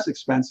make it less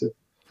expensive.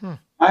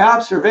 My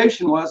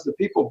observation was the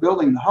people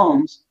building the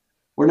homes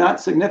were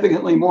not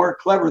significantly more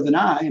clever than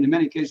I, and in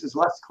many cases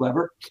less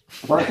clever.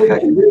 But I think I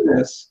can do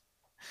this.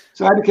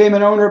 So I became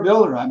an owner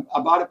builder. I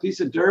bought a piece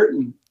of dirt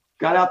and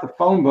got out the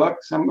phone book.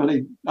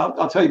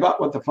 I'll tell you about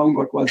what the phone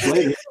book was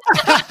later.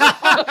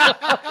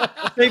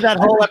 Take that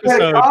whole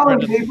episode. Calling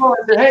people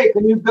and said, "Hey,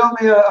 can you build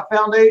me a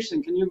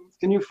foundation?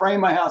 Can you frame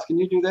my house? Can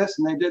you do this?"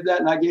 And they did that,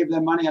 and I gave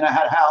them money, and I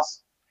had a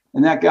house,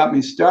 and that got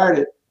me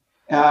started.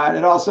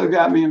 It also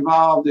got me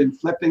involved in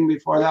flipping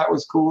before that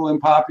was cool and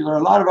popular.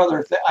 A lot of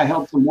other things. I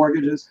helped with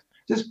mortgages,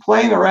 just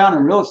playing around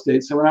in real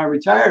estate. So when I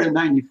retired in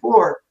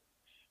 '94,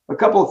 a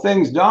couple of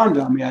things dawned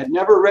on me. I'd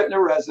never written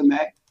a resume.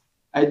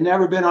 I'd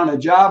never been on a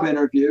job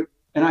interview.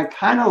 And I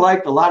kind of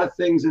liked a lot of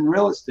things in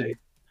real estate.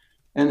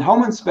 And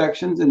home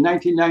inspections in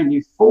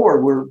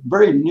 1994 were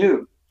very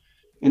new.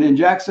 And in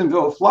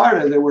Jacksonville,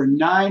 Florida, there were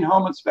 9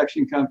 home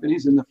inspection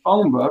companies in the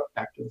phone book.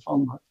 Back to the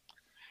phone book.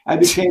 I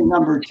became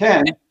number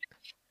 10.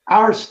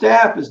 Our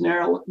staff is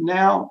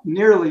now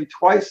nearly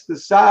twice the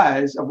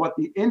size of what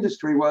the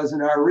industry was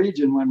in our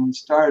region when we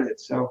started.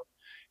 So,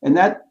 and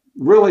that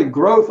really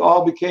growth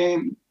all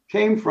came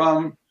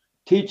from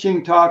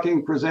teaching,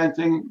 talking,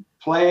 presenting,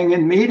 playing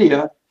in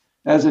media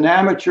as an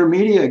amateur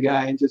media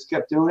guy, and just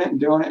kept doing it and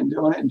doing it and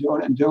doing it and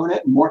doing it and doing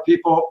it. And more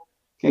people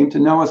came to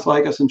know us,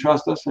 like us, and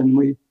trust us, and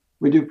we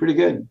do pretty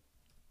good.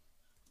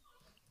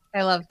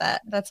 I love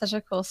that. That's such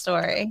a cool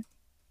story.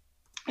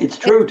 It's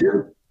true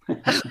too.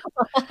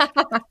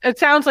 It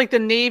sounds like the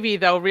Navy,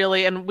 though,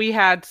 really. And we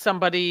had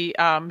somebody,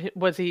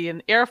 was he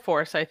in Air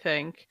Force, I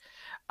think,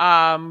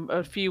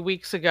 a few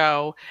weeks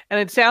ago. And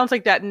it sounds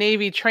like that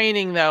Navy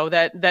training, though,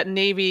 that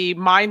Navy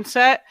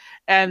mindset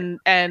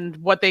and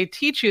what they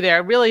teach you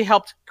there really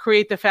helped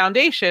create the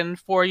foundation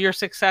for your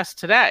success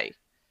today.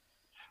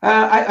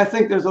 I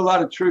think there's a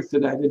lot of truth to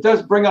that. It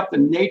does bring up the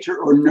nature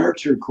or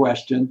nurture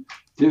question.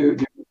 Do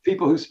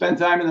people who spend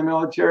time in the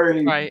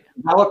military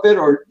develop it,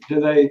 or do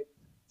they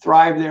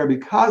thrive there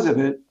because of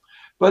it?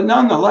 But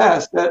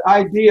nonetheless, that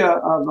idea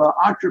of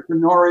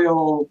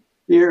entrepreneurial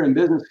fear and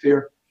business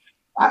fear.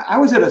 I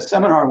was at a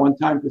seminar one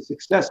time for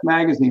Success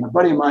Magazine. A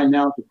buddy of mine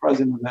now is the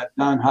president of that,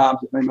 Don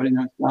Hobbs, if anybody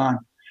knows Don.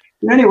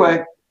 But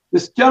anyway,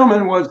 this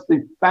gentleman was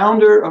the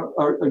founder of,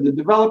 or the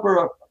developer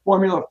of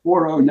Formula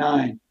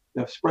 409,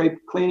 the spray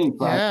cleaning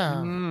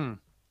product. Yeah.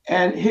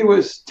 And he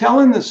was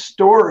telling the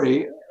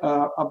story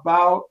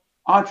about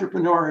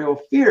entrepreneurial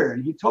fear.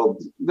 And he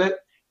told that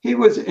he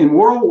was in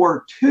World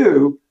War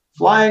II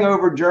flying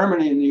over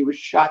Germany, and he was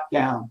shot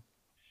down.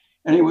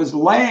 And he was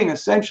laying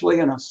essentially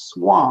in a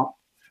swamp,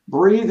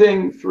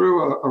 breathing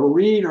through a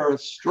reed or a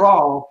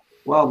straw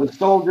while the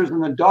soldiers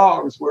and the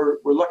dogs were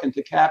looking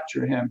to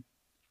capture him.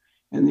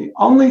 And the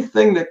only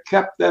thing that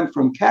kept them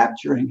from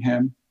capturing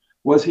him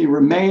was he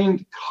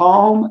remained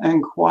calm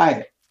and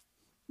quiet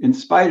in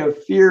spite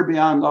of fear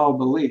beyond all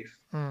belief.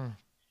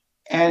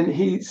 And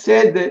he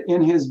said that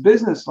in his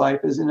business life,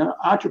 as in an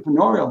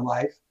entrepreneurial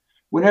life,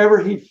 whenever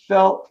he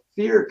felt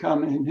fear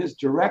come in his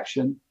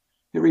direction,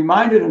 he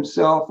reminded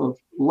himself of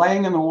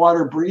laying in the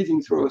water,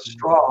 breathing through a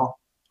straw,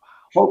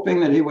 hoping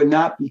that he would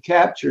not be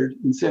captured,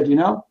 and said, you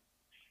know,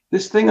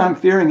 this thing I'm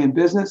fearing in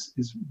business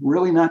is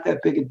really not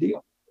that big a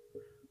deal.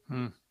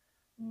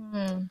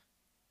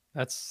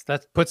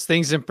 That puts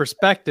things in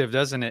perspective,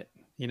 doesn't it?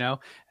 You know,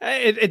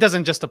 it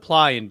doesn't just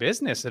apply in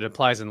business. It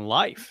applies in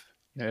life.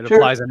 You know, it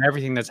applies on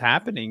everything that's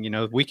happening. You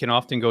know, we can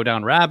often go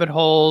down rabbit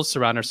holes,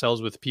 surround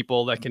ourselves with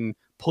people that can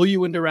pull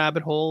you into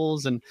rabbit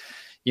holes. And,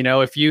 you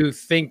know, if you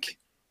think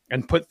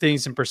and put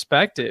things in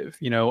perspective,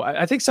 you know,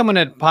 I think someone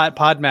at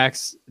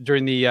PodMax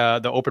during the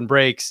open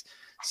breaks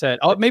said,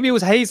 oh, maybe it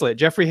was Hazlitt.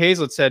 Jeffrey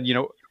Hazlitt said, you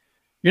know,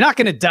 you're not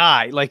going to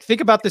die. Like, think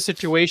about the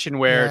situation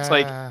where it's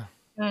like,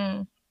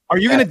 are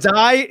you going to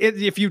die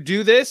if you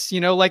do this?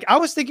 You know, like I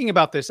was thinking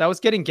about this. I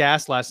was getting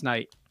gas last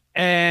night,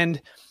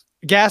 and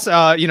gas,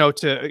 you know,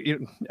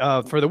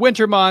 for the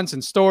winter months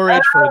and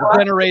storage for the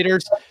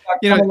generators.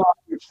 You know,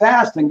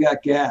 fast and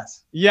got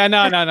gas. Yeah,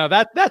 no.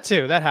 That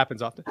too. That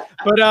happens often.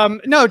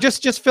 But no,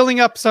 just filling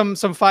up some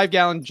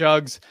 5-gallon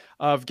jugs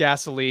of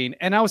gasoline,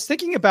 and I was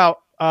thinking about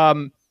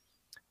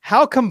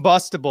how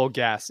combustible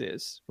gas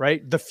is.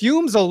 Right, the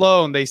fumes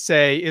alone, they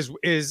say,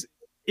 is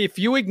if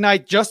you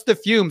ignite just the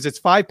fumes, it's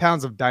 5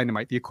 pounds of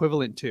dynamite, the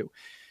equivalent to.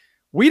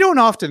 We don't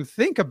often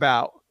think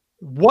about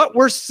what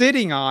we're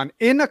sitting on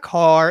in a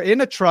car,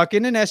 in a truck,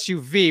 in an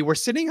SUV. We're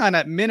sitting on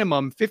at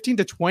minimum 15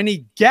 to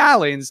 20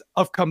 gallons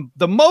of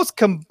the most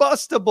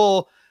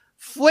combustible,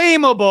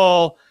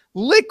 flammable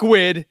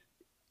liquid,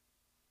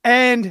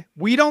 and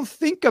we don't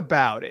think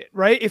about it,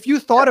 right? If you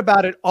thought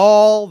about it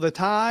all the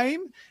time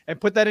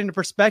and put that into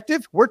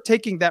perspective, we're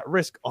taking that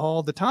risk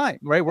all the time,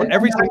 right?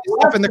 Every time you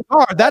step in the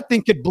car, that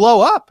thing could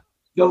blow up.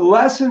 The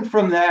lesson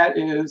from that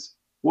is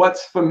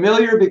what's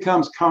familiar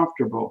becomes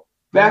comfortable.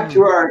 back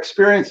to our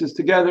experiences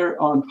together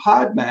on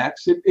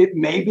PodMax, it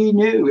may be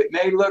new. It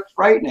may look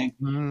frightening.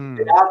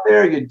 Get out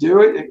there, you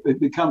do it, it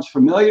becomes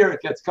familiar,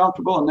 it gets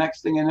comfortable, and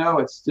next thing you know,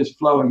 it's just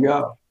flow and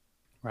go.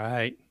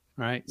 Right.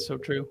 So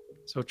true.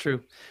 So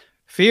true.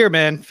 Fear,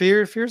 man.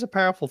 Fear is a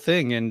powerful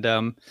thing. And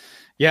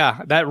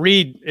that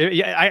read,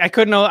 I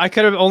could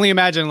have only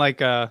imagined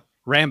like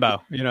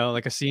Rambo,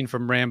 like a scene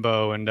from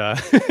Rambo, and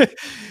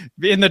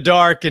in the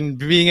dark and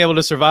being able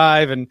to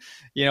survive. And,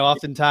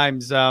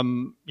 oftentimes,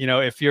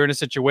 if you're in a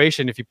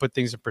situation, if you put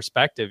things in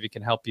perspective, it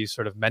can help you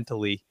sort of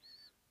mentally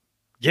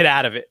get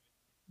out of it,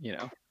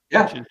 Yeah.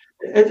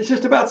 It's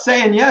just about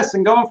saying yes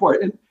and going for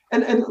it.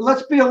 And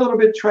let's be a little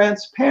bit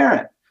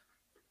transparent.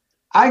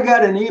 I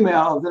got an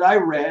email that I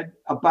read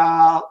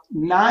about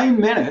 9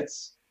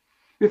 minutes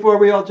before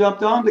we all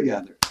jumped on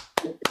together.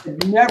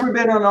 I'd never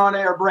been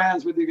on-air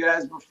brands with you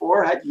guys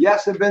before. Had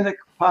been to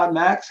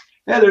PodMax.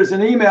 Yeah, there's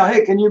an email.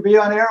 Hey, can you be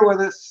on air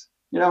with us,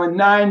 in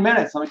 9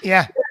 minutes? I'm like,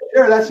 yeah,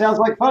 sure. That sounds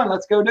like fun.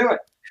 Let's go do it.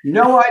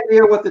 No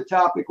idea what the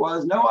topic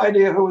was. No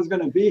idea who was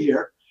going to be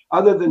here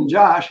other than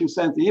Josh, who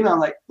sent the email. I'm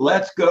like,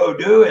 let's go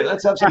do it.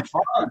 Let's have some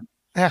fun.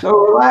 Yeah. So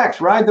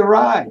relax, ride the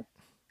ride.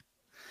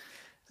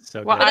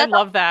 So well, I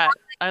love that.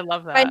 I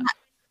love that.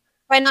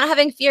 By not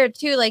having fear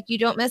too, like you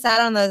don't miss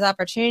out on those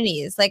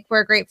opportunities. Like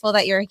we're grateful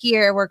that you're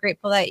here. We're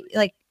grateful that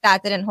like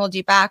that didn't hold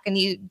you back and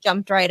you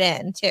jumped right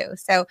in too.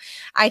 So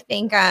I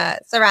think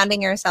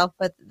surrounding yourself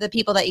with the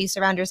people that you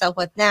surround yourself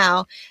with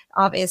now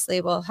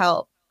obviously will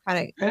help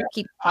kind of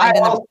keep. I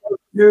also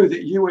knew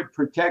that you would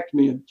protect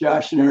me if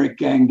Josh and Eric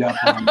ganged up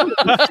on me.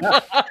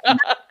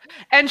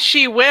 And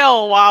she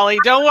will, Wally.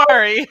 Don't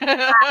worry.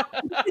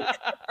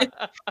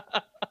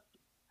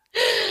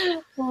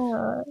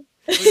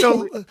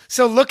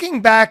 So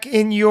looking back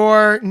in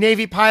your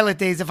Navy pilot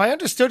days, if I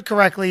understood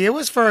correctly, it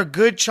was for a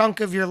good chunk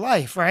of your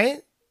life, right?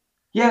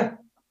 Yeah.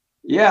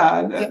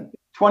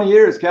 20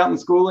 years counting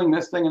schooling,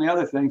 this thing and the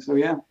other thing. So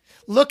yeah.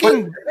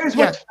 Here's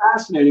what's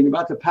fascinating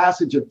about the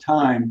passage of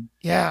time.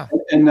 Yeah.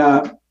 And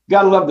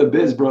gotta love the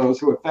Biz Bros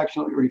who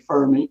affectionately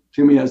refer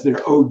to me as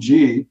their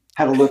OG.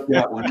 Had to look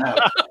that one up.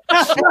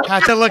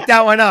 Had to look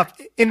that one up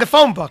in the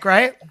phone book,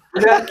 right?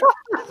 That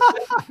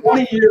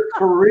 20-year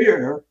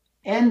career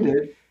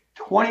ended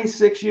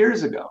 26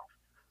 years ago.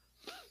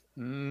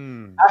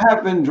 I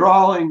have been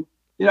drawing,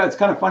 it's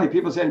kind of funny.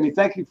 People say to me,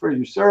 thank you for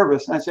your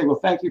service. And I say, well,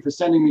 thank you for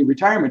sending me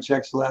retirement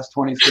checks the last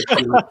 26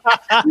 years.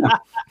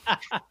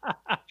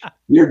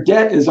 Your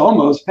debt is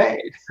almost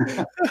paid.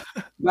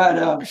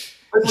 but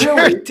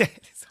really,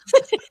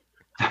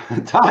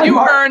 you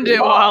earned it,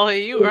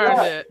 Wally. You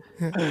earned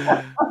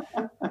it.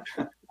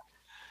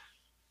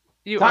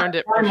 You earned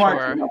it for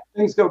sure.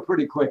 Things go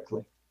pretty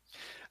quickly.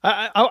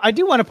 I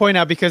do want to point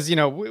out because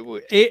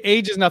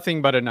age is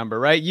nothing but a number,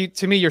 right?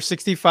 To me, you're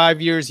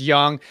 65 years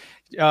young.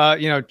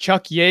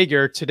 Chuck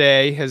Yeager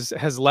today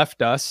has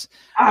left us.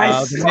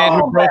 The man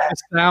who broke the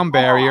sound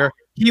barrier.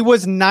 He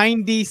was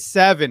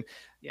 97.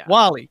 Yeah.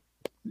 Wally,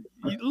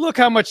 look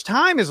how much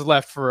time is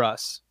left for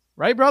us,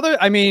 right, brother?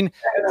 I mean,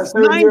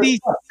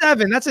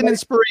 97. That's an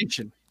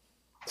inspiration.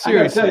 Seriously.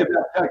 I got to tell you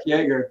about Chuck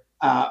Yeager.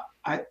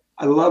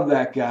 I love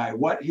that guy.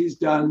 What he's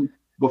done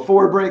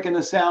before breaking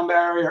the sound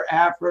barrier,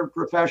 after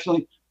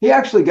professionally. He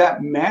actually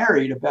got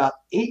married about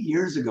 8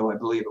 years ago, I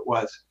believe it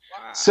was.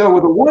 Wow. So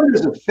with the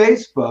wonders of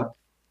Facebook,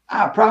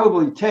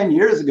 probably 10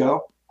 years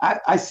ago,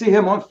 I see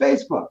him on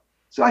Facebook.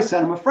 So I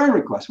sent him a friend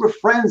request. We're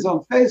friends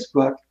on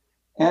Facebook.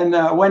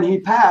 And when he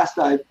passed,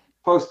 I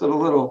posted a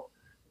little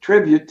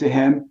tribute to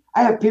him.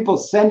 I have people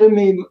sending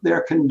me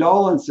their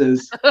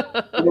condolences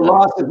for the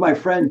loss of my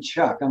friend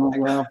Chuck. I'm like,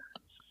 well,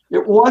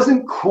 it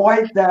wasn't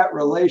quite that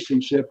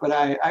relationship,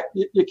 but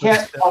you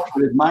can't help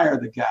but admire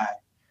the guy.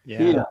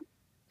 Yeah.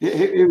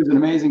 He was an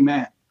amazing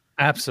man.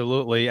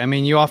 Absolutely. I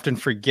mean, you often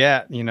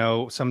forget,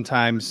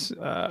 sometimes,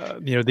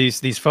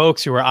 these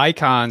folks who are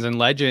icons and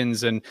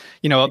legends, and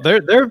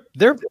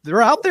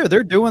they're out there,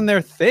 they're doing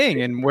their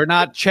thing, and we're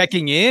not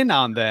checking in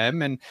on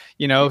them. And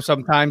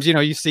sometimes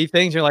you see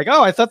things, you're like,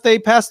 oh, I thought they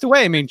passed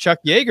away. I mean, Chuck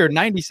Yeager,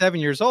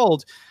 97 years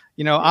old.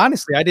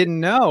 Honestly, I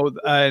didn't know,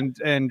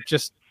 and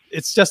just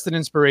it's just an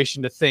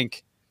inspiration to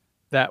think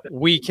that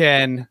we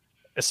can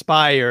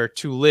aspire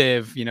to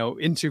live,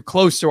 into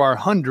close to our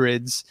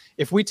hundreds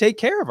if we take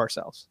care of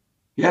ourselves.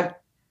 Yeah.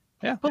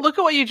 But look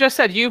at what you just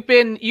said.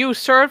 You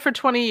served for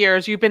 20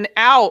 years. You've been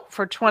out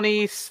for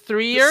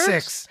 23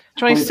 years,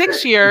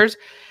 26 years.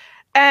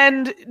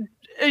 And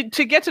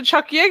to get to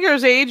Chuck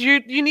Yeager's age,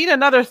 you need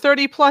another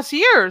 30 plus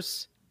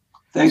years.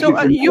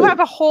 So you have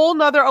a whole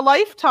nother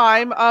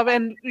lifetime of,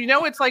 and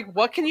it's like,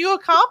 what can you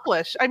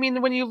accomplish? I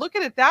mean, when you look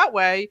at it that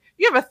way,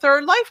 you have a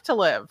third life to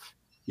live.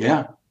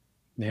 Yeah.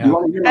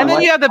 And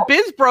then you have the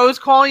Biz Bros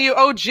calling you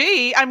OG.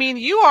 I mean,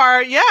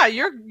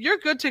 you're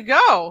good to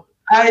go.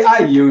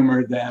 I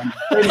humor them.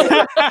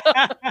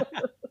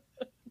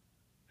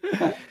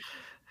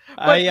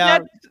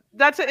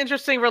 That's an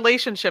interesting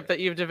relationship that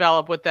you've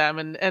developed with them.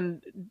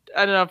 And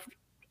I don't know if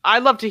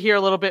I'd love to hear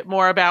a little bit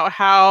more about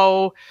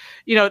how,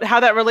 how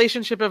that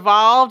relationship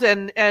evolved.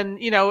 And,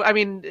 I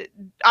mean,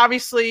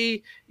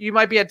 obviously you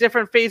might be at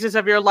different phases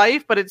of your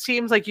life, but it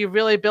seems like you've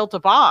really built a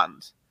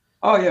bond.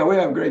 Oh, yeah, we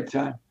have a great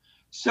time.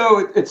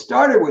 So it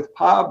started with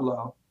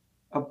Pablo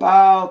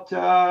about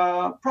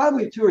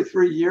probably 2 or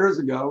 3 years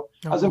ago.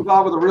 I was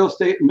involved with a real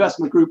estate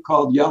investment group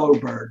called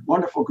Yellowbird,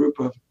 wonderful group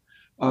of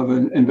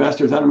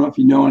investors. I don't know if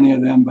you know any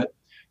of them, but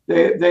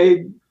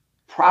they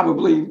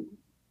probably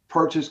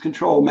purchase,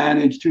 control,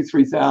 manage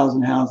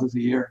 2,000-3,000 houses a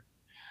year.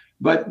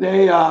 But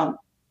they, at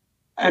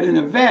an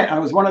event, I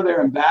was one of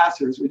their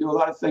ambassadors. We do a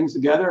lot of things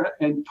together,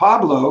 and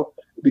Pablo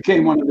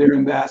became one of their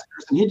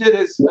ambassadors. And he did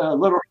his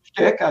little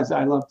shtick, as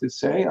I love to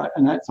say,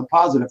 and that's a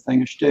positive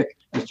thing, a shtick,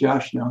 as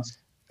Josh knows.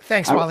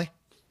 Thanks, Wally.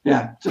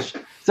 Yeah, it's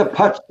a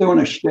putz doing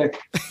a shtick.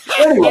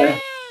 Anyway,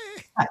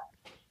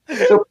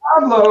 so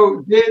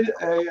Pablo did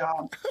a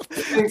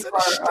thing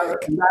for our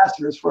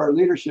ambassadors, for our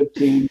leadership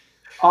team,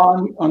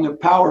 on the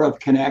power of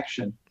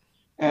connection.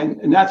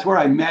 And that's where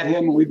I met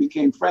him, and we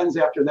became friends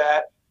after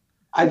that.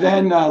 I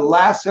then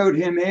lassoed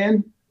him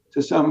in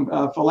to some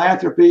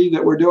philanthropy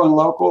that we're doing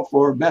local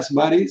for Best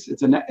Buddies.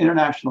 It's an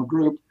international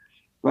group,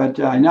 but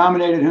I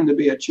nominated him to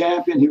be a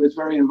champion. He was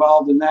very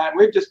involved in that.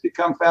 We've just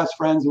become fast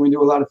friends, and we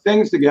do a lot of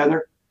things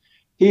together.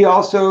 He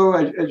also,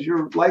 as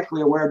you're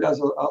likely aware,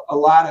 does a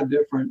lot of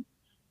different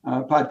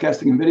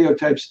podcasting and video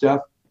type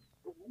stuff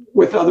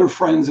with other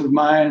friends of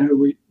mine who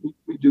we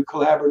do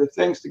collaborative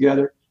things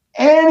together.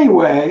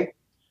 Anyway,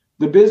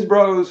 the Biz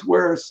Bros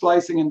were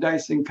slicing and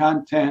dicing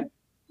content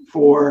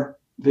for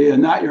the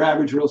Not Your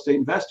Average Real Estate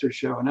Investor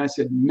show. And I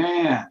said,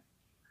 man,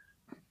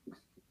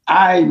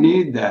 I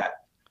need that.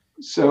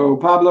 So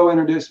Pablo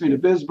introduced me to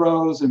Biz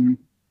Bros, and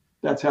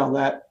that's how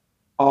that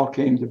all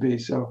came to be.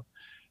 So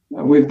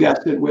we've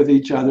guested with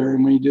each other,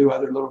 and we do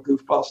other little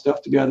goofball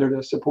stuff together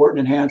to support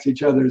and enhance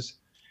each other's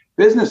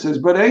businesses.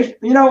 But,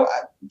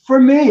 for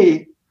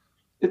me,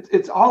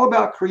 it's all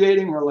about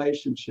creating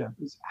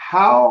relationships.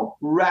 How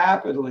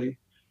rapidly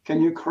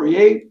can you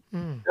create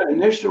an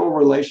initial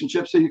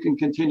relationship so you can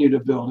continue to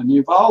build and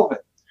evolve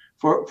it?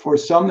 For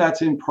some,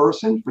 that's in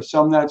person. For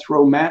some, that's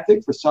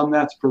romantic. For some,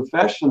 that's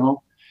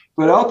professional.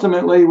 But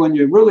ultimately, when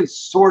you really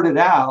sort it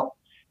out,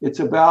 it's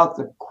about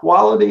the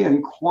quality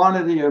and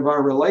quantity of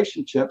our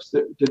relationships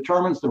that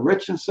determines the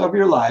richness of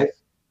your life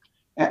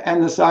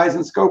and the size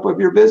and scope of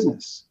your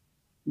business.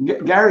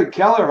 Gary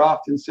Keller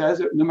often says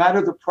that no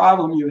matter the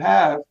problem you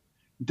have,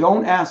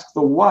 don't ask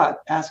the what,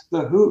 ask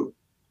the who.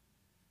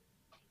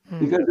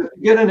 Because if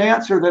you get an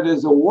answer that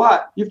is a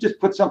what, you've just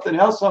put something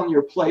else on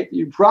your plate.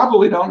 You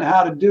probably don't know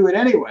how to do it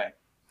anyway.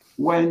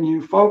 When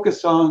you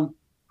focus on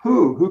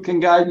who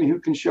can guide me, who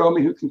can show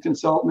me, who can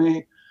consult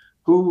me,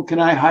 who can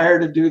I hire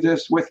to do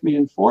this with me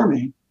and for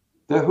me,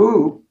 the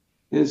who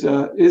is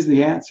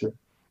the answer.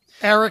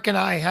 Eric and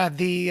I had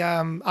the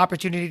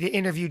opportunity to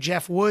interview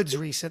Jeff Woods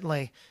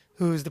recently,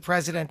 who's the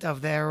president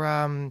of their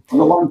The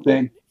One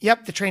Thing.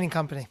 Yep, the training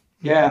company.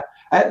 Yeah,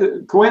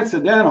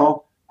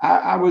 coincidental.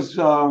 I was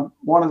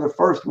one of the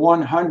first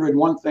 100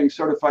 One Thing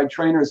certified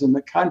trainers in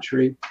the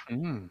country,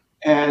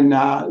 and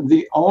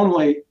the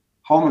only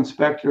home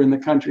inspector in the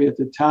country at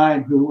the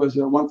time who was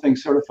a One Thing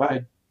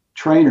certified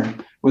trainer.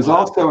 Was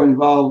also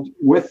involved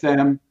with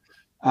them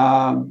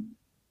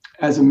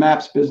as a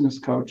MAPS business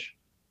coach.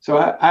 So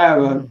I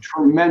have a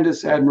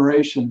tremendous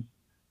admiration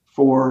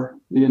for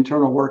the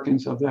internal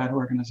workings of that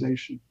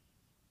organization.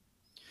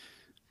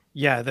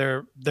 Yeah,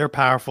 they're a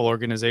powerful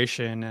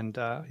organization, and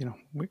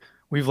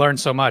we've learned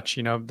so much.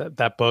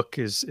 That book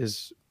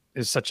is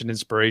such an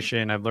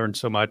inspiration. I've learned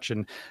so much,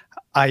 and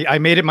I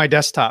made it my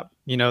desktop.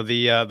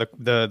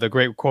 The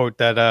great quote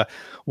that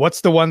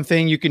what's the one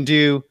thing you can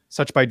do?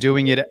 Such by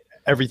doing it,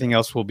 everything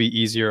else will be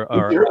easier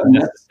or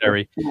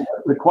unnecessary.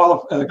 The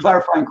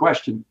clarifying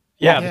question.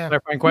 Yeah, the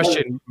clarifying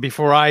question.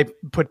 Before I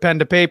put pen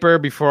to paper,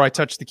 before I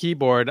touch the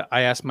keyboard,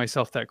 I ask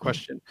myself that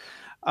question.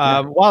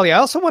 Wally, I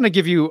also want to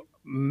give you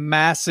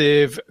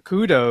massive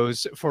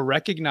kudos for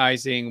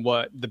recognizing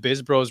what the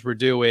Biz Bros were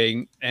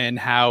doing and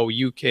how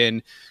you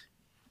can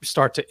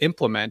start to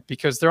implement,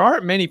 because there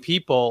aren't many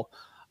people,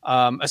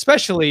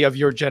 especially of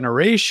your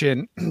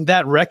generation,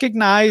 that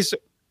recognize,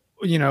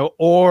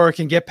 or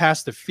can get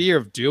past the fear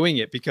of doing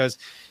it. Because,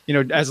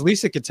 as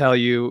Lisa could tell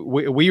you,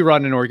 we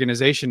run an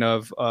organization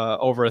of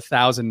over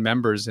 1,000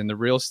 members in the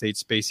real estate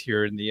space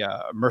here in the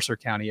Mercer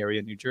County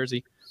area, New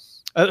Jersey,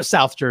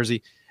 South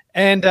Jersey.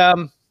 And,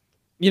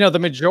 the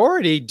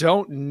majority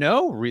don't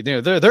know,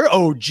 they're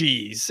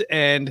OGs,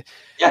 and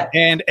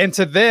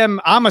to them,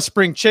 I'm a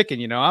spring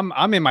chicken.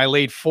 I'm in my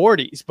late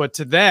 40s, but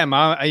to them,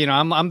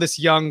 I'm this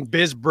young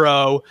biz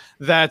bro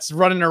that's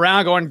running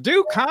around going,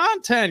 do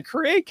content,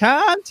 create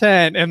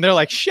content, and they're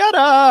like, shut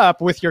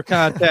up with your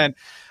content.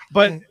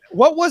 But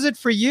what was it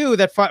for you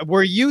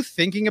were you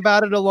thinking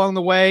about it along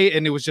the way,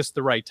 and it was just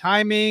the right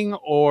timing,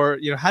 or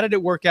how did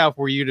it work out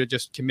for you to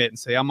just commit and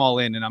say, I'm all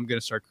in and I'm going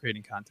to start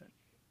creating content?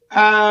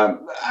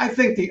 I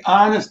think the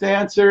honest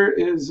answer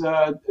is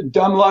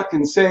dumb luck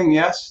and saying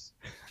yes.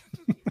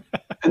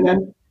 And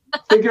then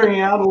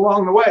figuring out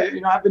along the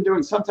way. I've been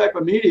doing some type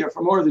of media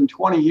for more than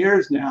 20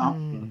 years now,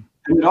 and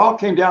it all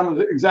came down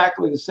to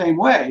exactly the same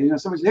way.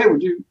 Somebody said, "Hey,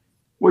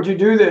 would you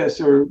do this,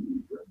 or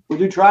would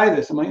you try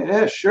this?" I'm like,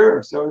 "Yeah,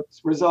 sure." So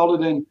it's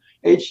resulted in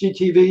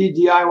HGTV,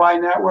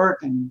 DIY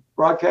Network, and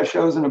broadcast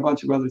shows, and a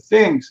bunch of other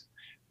things.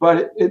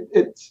 But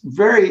it's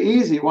very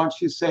easy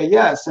once you say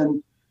yes.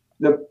 And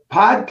the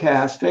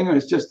podcast thing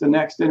is just the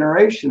next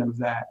iteration of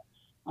that.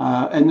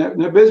 And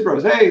the Biz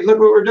Bros, "Hey, look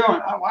what we're doing.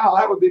 Oh, wow,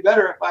 that would be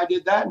better if I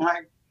did that." And I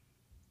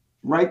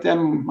write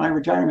them my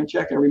retirement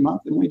check every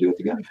month, and we do it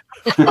together.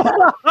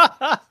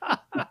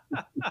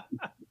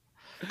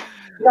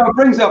 It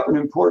brings up an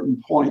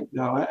important point,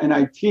 though, and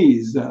I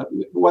tease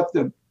what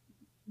the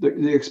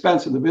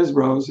expense of the Biz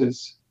Bros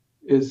is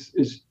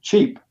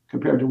cheap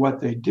compared to what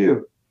they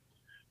do.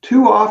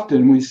 Too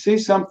often we see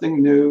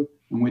something new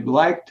and we'd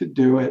like to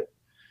do it,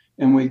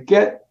 and we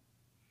get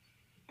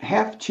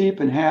half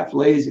cheap and half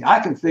lazy. I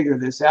can figure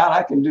this out.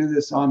 I can do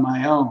this on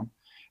my own.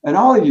 And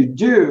all you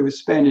do is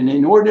spend an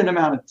inordinate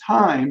amount of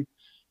time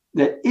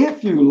that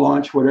if you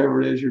launch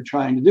whatever it is you're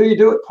trying to do, you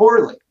do it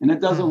poorly and it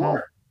doesn't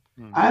work.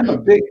 I'm a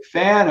big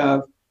fan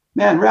of,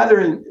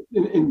 rather than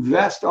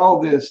invest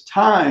all this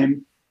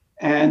time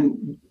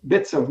and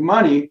bits of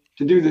money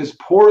to do this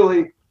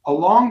poorly a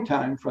long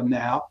time from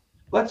now,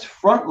 let's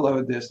front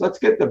load this. Let's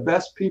get the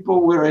best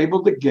people we're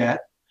able to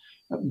get,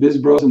 Biz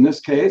Bros in this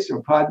case,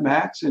 or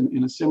PodMax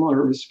in a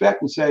similar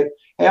respect, and say,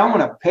 "Hey, I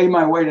want to pay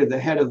my way to the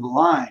head of the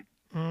line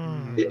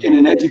in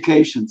an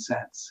education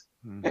sense."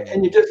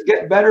 And you just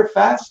get better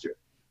faster.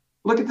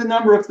 Look at the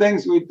number of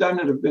things we've done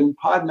that have been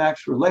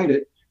PodMax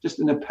related just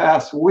in the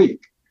past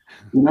week.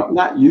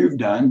 Not you've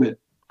done, but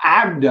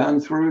I've done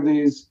through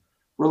these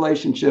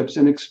relationships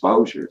and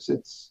exposures.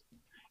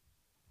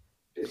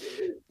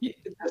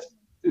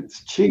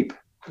 It's cheap.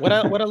 What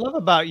I love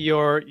about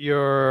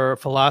your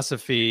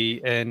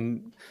philosophy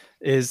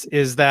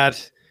is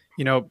that,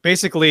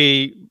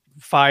 basically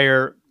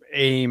fire,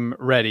 aim,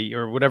 ready,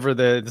 or whatever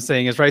the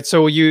saying is, right?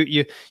 So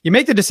you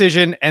make the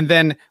decision, and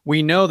then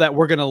we know that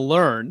we're going to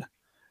learn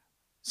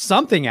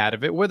something out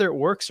of it, whether it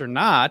works or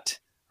not,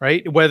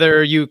 right?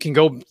 Whether you can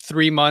go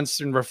 3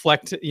 months and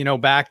reflect,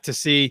 back to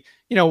see,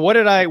 what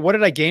did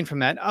I gain from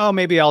that? Oh,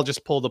 maybe I'll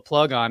just pull the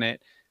plug on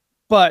it.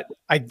 But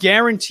I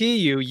guarantee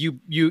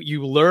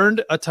you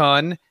learned a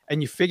ton,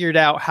 and you figured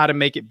out how to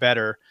make it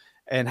better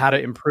and how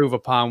to improve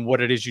upon what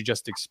it is you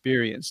just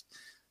experienced.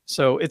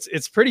 So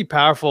it's pretty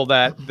powerful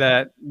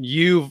that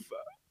you've,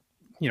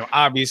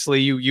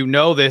 obviously you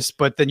know this,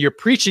 but then you're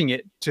preaching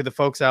it to the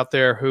folks out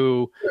there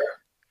who,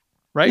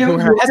 right? You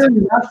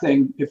learn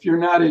nothing if you're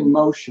not in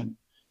motion.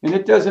 And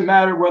it doesn't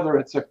matter whether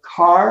it's a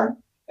car,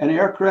 an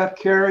aircraft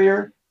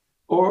carrier,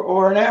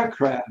 or an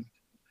aircraft.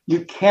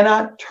 You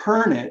cannot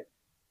turn it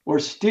or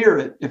steer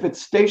it if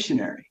it's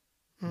stationary.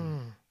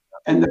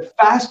 And the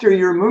faster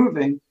you're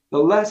moving, the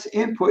less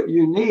input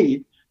you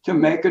need to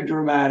make a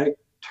dramatic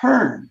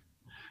turn.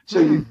 So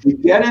you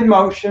get in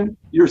motion,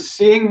 you're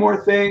seeing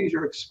more things,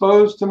 you're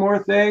exposed to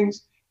more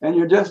things, and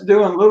you're just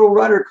doing little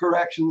rudder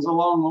corrections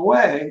along the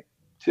way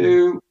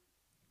to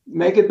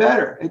make it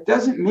better. It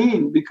doesn't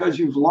mean because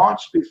you've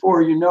launched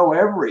before you know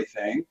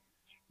everything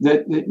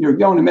that you're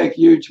going to make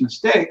huge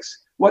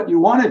mistakes. What you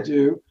want to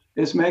do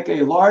is make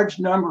a large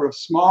number of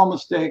small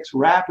mistakes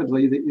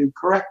rapidly that you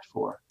correct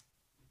for.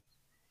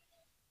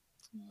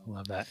 I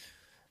love that.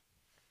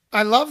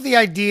 I love the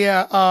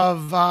idea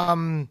of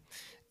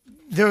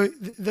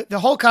the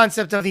whole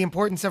concept of the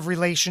importance of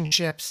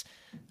relationships.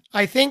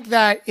 I think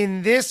that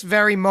in this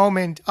very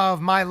moment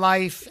of my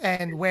life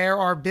and where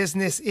our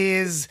business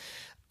is,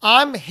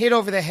 I'm hit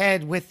over the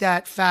head with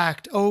that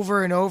fact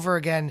over and over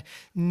again,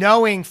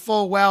 knowing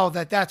full well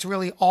that that's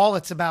really all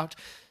it's about.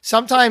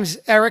 Sometimes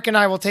Eric and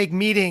I will take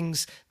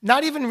meetings,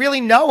 not even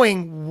really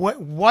knowing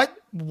why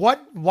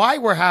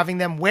we're having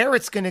them, where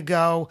it's going to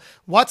go,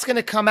 what's going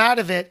to come out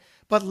of it.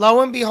 But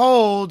lo and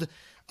behold,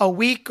 a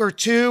week or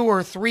 2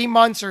 or 3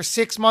 months or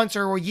 6 months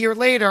or a year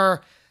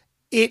later,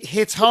 it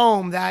hits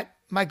home that,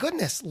 my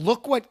goodness,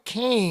 look what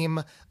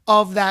came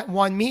of that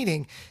one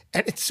meeting.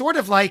 And it's sort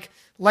of like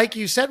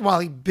you said,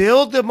 Wally,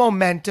 build the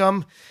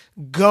momentum,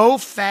 go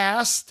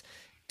fast,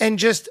 and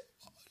just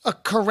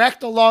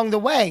correct along the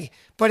way.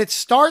 But it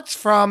starts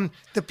from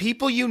the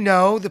people you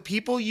know, the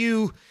people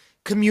you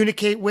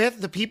communicate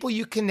with, the people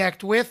you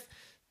connect with,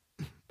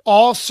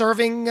 all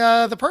serving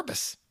the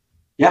purpose.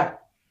 Yeah,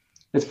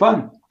 it's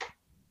fun.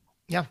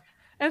 Yeah.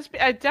 It's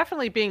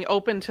definitely being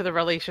open to the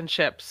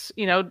relationships,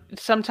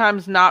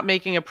 sometimes not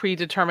making a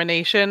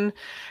predetermination,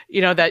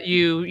 that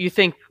you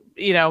think,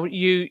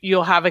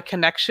 you'll have a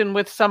connection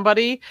with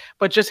somebody,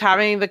 but just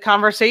having the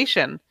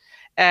conversation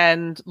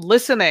and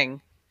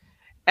listening.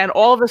 And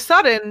all of a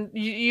sudden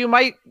you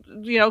might,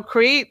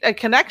 create a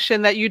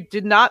connection that you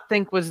did not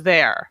think was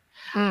there.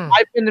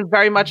 I've been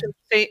very much,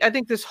 I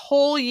think this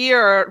whole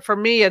year for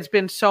me, it's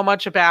been so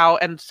much about,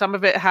 and some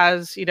of it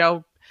has,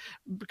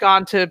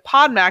 gone to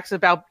Podmax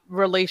about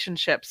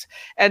relationships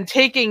and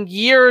taking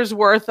years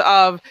worth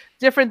of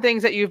different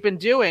things that you've been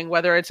doing,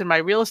 whether it's in my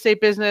real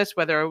estate business,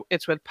 whether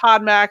it's with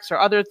Podmax or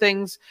other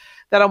things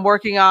that I'm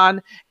working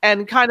on,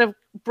 and kind of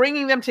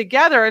bringing them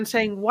together and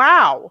saying,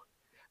 wow,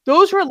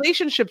 those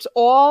relationships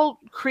all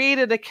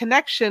created a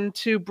connection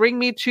to bring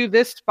me to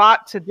this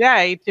spot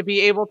today to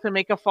be able to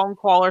make a phone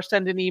call or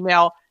send an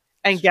email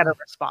and get a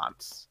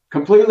response.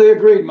 Completely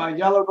agreed. My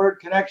Yellowbird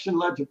connection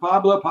led to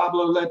Pablo.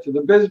 Pablo led to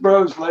the Biz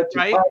Bros, led to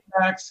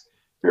Podmax.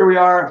 Here we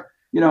are,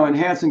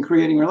 enhancing,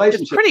 creating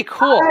relationships. It's pretty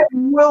cool.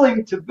 I'm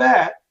willing to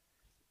bet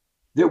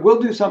that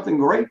we'll do something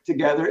great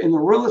together in the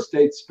real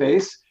estate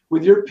space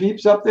with your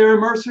peeps up there in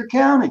Mercer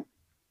County.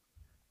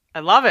 I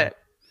love it.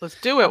 Let's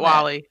do it,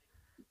 Wally.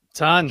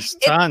 Tons.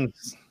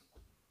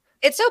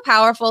 It's so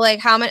powerful. Like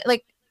how many,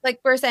 like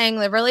we're saying,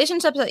 the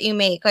relationships that you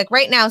make, like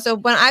right now. So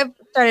when I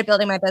started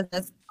building my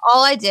business,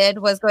 all I did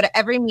was go to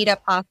every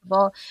meetup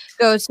possible,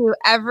 go to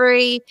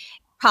every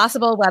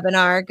possible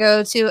webinar,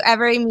 go to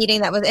every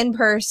meeting that was in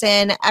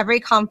person, every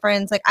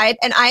conference. I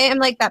am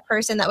like that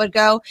person that would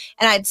go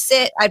and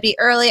I'd be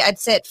early, I'd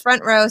sit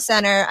front row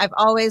center. I've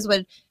always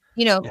would,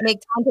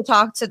 make time to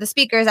talk to the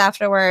speakers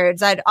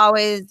afterwards. I'd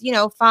always,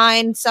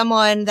 find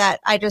someone that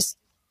I just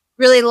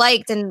really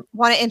liked and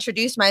want to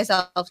introduce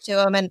myself to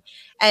them and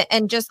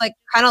just like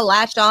kind of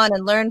latched on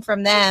and learn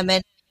from them.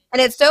 And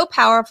it's so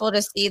powerful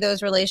to see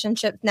those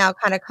relationships now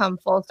kind of come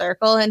full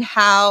circle and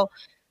how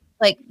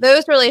like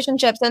those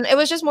relationships. And it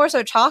was just more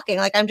so talking.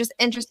 Like, I'm just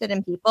interested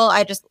in people.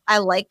 I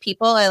like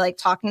people. I like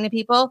talking to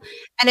people.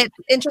 And it's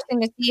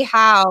interesting to see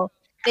how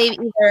they've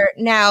either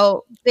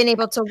now been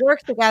able to work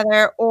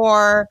together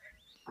or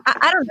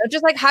I don't know,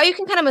 just like how you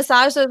can kind of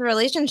massage those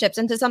relationships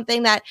into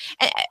something that,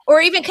 or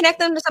even connect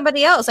them to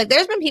somebody else. Like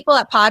there's been people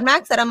at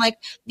Podmax that I'm like,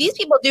 these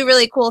people do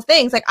really cool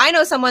things. Like I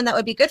know someone that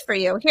would be good for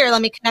you. Here,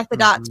 let me connect the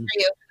dots for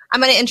you. I'm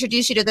going to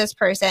introduce you to this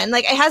person.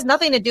 Like it has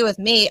nothing to do with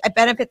me. It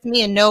benefits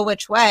me in no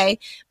which way,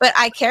 but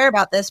I care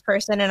about this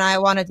person and I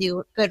want to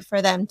do good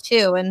for them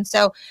too. And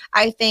so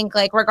I think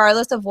like,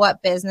 regardless of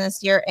what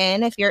business you're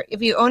in, if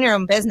you own your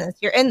own business,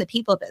 you're in the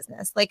people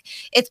business. Like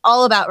it's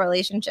all about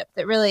relationships.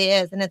 It really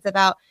is. And it's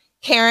about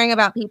caring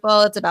about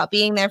people. It's about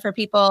being there for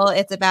people.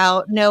 It's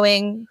about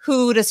knowing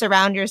who to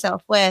surround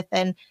yourself with.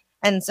 And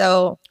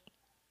so,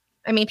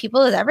 I mean,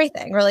 people is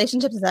everything.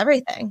 Relationships is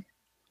everything.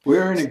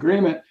 We're in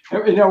agreement.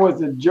 With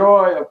the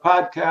joy of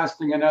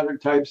podcasting and other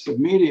types of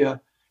media,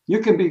 you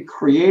can be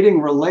creating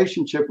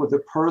relationship with a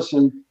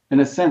person in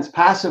a sense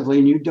passively,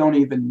 and you don't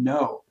even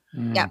know.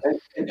 Yeah.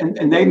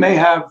 And they may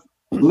have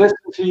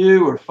listened to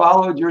you or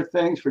followed your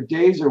things for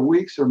days or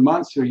weeks or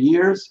months or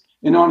years.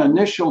 And on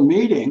initial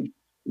meeting,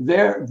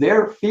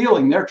 their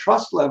feeling, their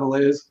trust level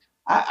is,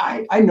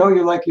 I know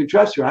you, like you,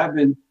 trust you. I've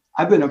been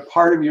a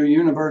part of your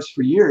universe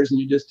for years, and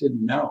you just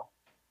didn't know.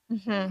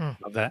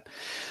 Mm-hmm. Love that.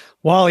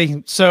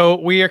 Wally, so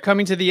we are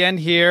coming to the end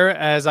here,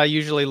 as I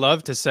usually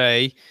love to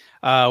say,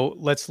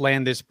 let's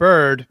land this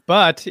bird,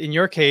 but in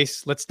your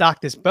case, let's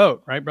dock this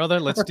boat, right, brother?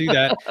 Let's do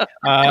that.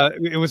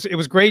 It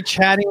was great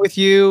chatting with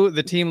you.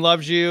 The team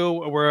loves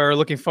you. We're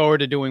looking forward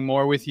to doing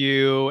more with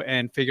you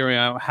and figuring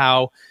out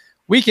how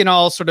we can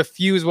all sort of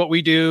fuse what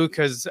we do,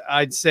 because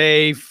I'd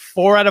say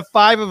 4 out of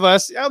 5 of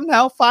us,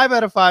 now 5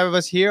 out of 5 of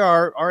us here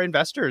are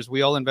investors.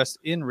 We all invest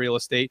in real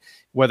estate,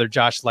 whether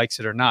Josh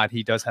likes it or not.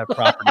 He does have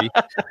property,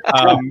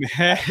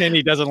 and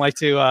he doesn't like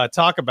to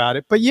talk about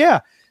it. But yeah,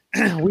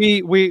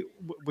 we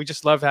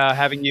just love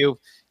having you.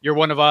 You're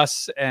one of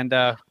us, and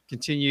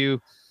continue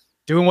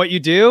doing what you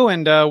do,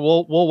 and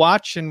we'll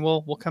watch, and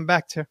we'll come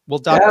back to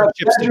dock our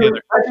ships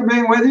together. Pleasure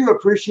being with you.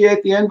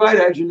 Appreciate the invite.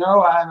 As you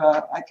know,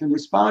 I can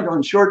respond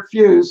on short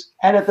fuse,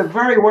 and at the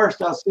very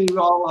worst, I'll see you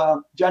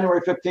all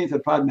January 15th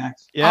at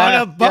Podmax.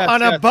 Yeah,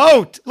 on a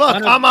boat. Look,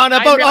 I'm on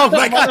a boat. Oh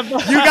my God,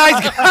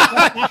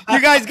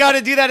 you guys got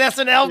to do that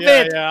SNL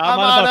bit. Yeah, I'm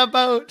on a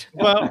boat.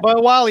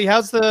 But Wally,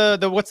 what's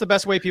the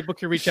best way people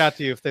can reach out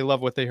to you if they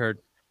love what they heard?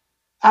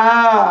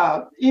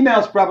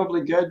 Email's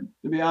probably good,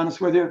 to be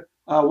honest with you.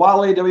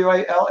 Wally,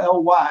 WALLY,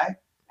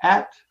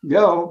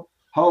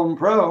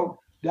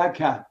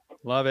 @gohomepro.com.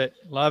 Love it.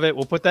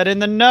 We'll put that in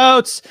the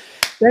notes.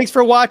 Thanks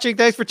for watching.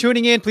 Thanks for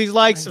tuning in. Please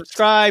like,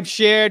 subscribe,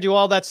 share, do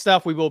all that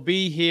stuff. We will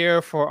be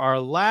here for our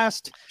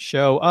last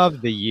show of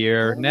the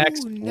year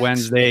next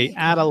Wednesday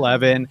at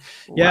 11.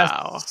 Yes,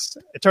 wow.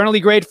 Eternally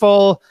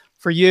grateful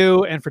for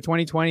you and for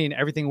 2020 and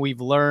everything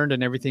we've learned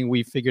and everything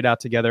we've figured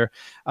out together.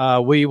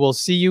 We will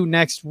see you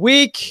next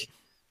week.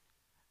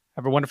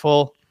 Have a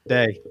wonderful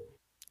day.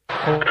 You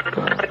are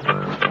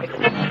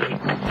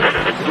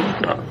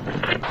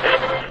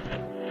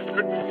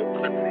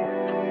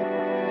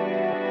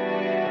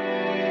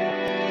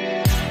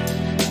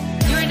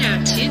now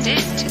tuned in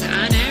to the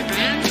On Air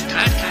Brands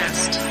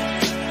podcast.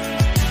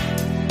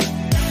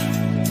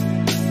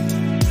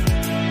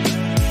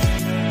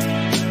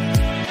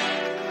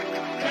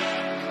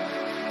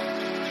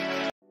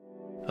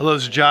 Hello,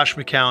 this is Josh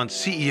McCowan,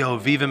 CEO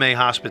of Viva May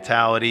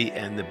Hospitality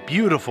and the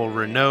beautiful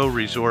Renault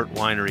Resort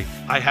Winery.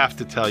 I have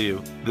to tell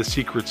you, the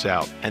secret's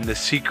out, and the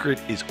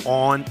secret is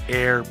On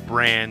Air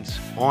Brands.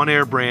 On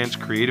Air Brands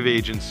creative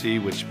agency,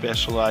 which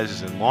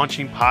specializes in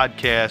launching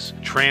podcasts,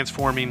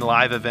 transforming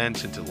live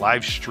events into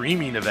live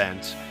streaming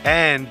events,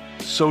 and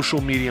social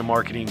media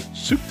marketing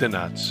soup to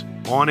nuts.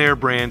 On Air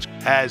Brands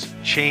has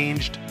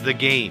changed the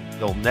game.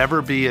 There'll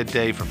never be a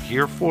day from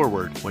here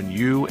forward when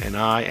you and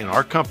I and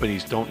our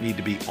companies don't need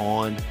to be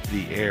on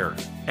the air.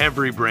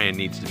 Every brand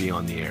needs to be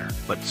on the air,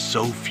 but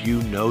so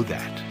few know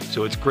that.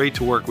 So it's great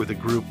to work with a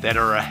group that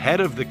are ahead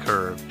of the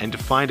curve and to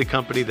find a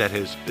company that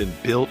has been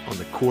built on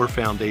the core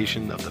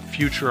foundation of the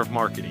future of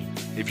marketing.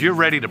 If you're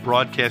ready to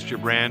broadcast your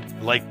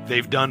brand like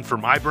they've done for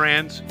my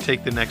brands,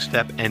 take the next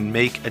step and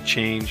make a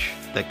change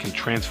that can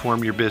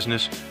transform your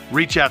business.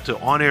 Reach out to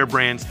On Air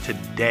Brands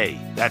today.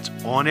 That's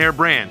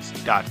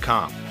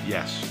onairbrands.com.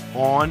 Yes,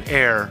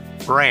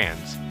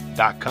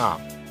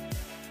 onairbrands.com.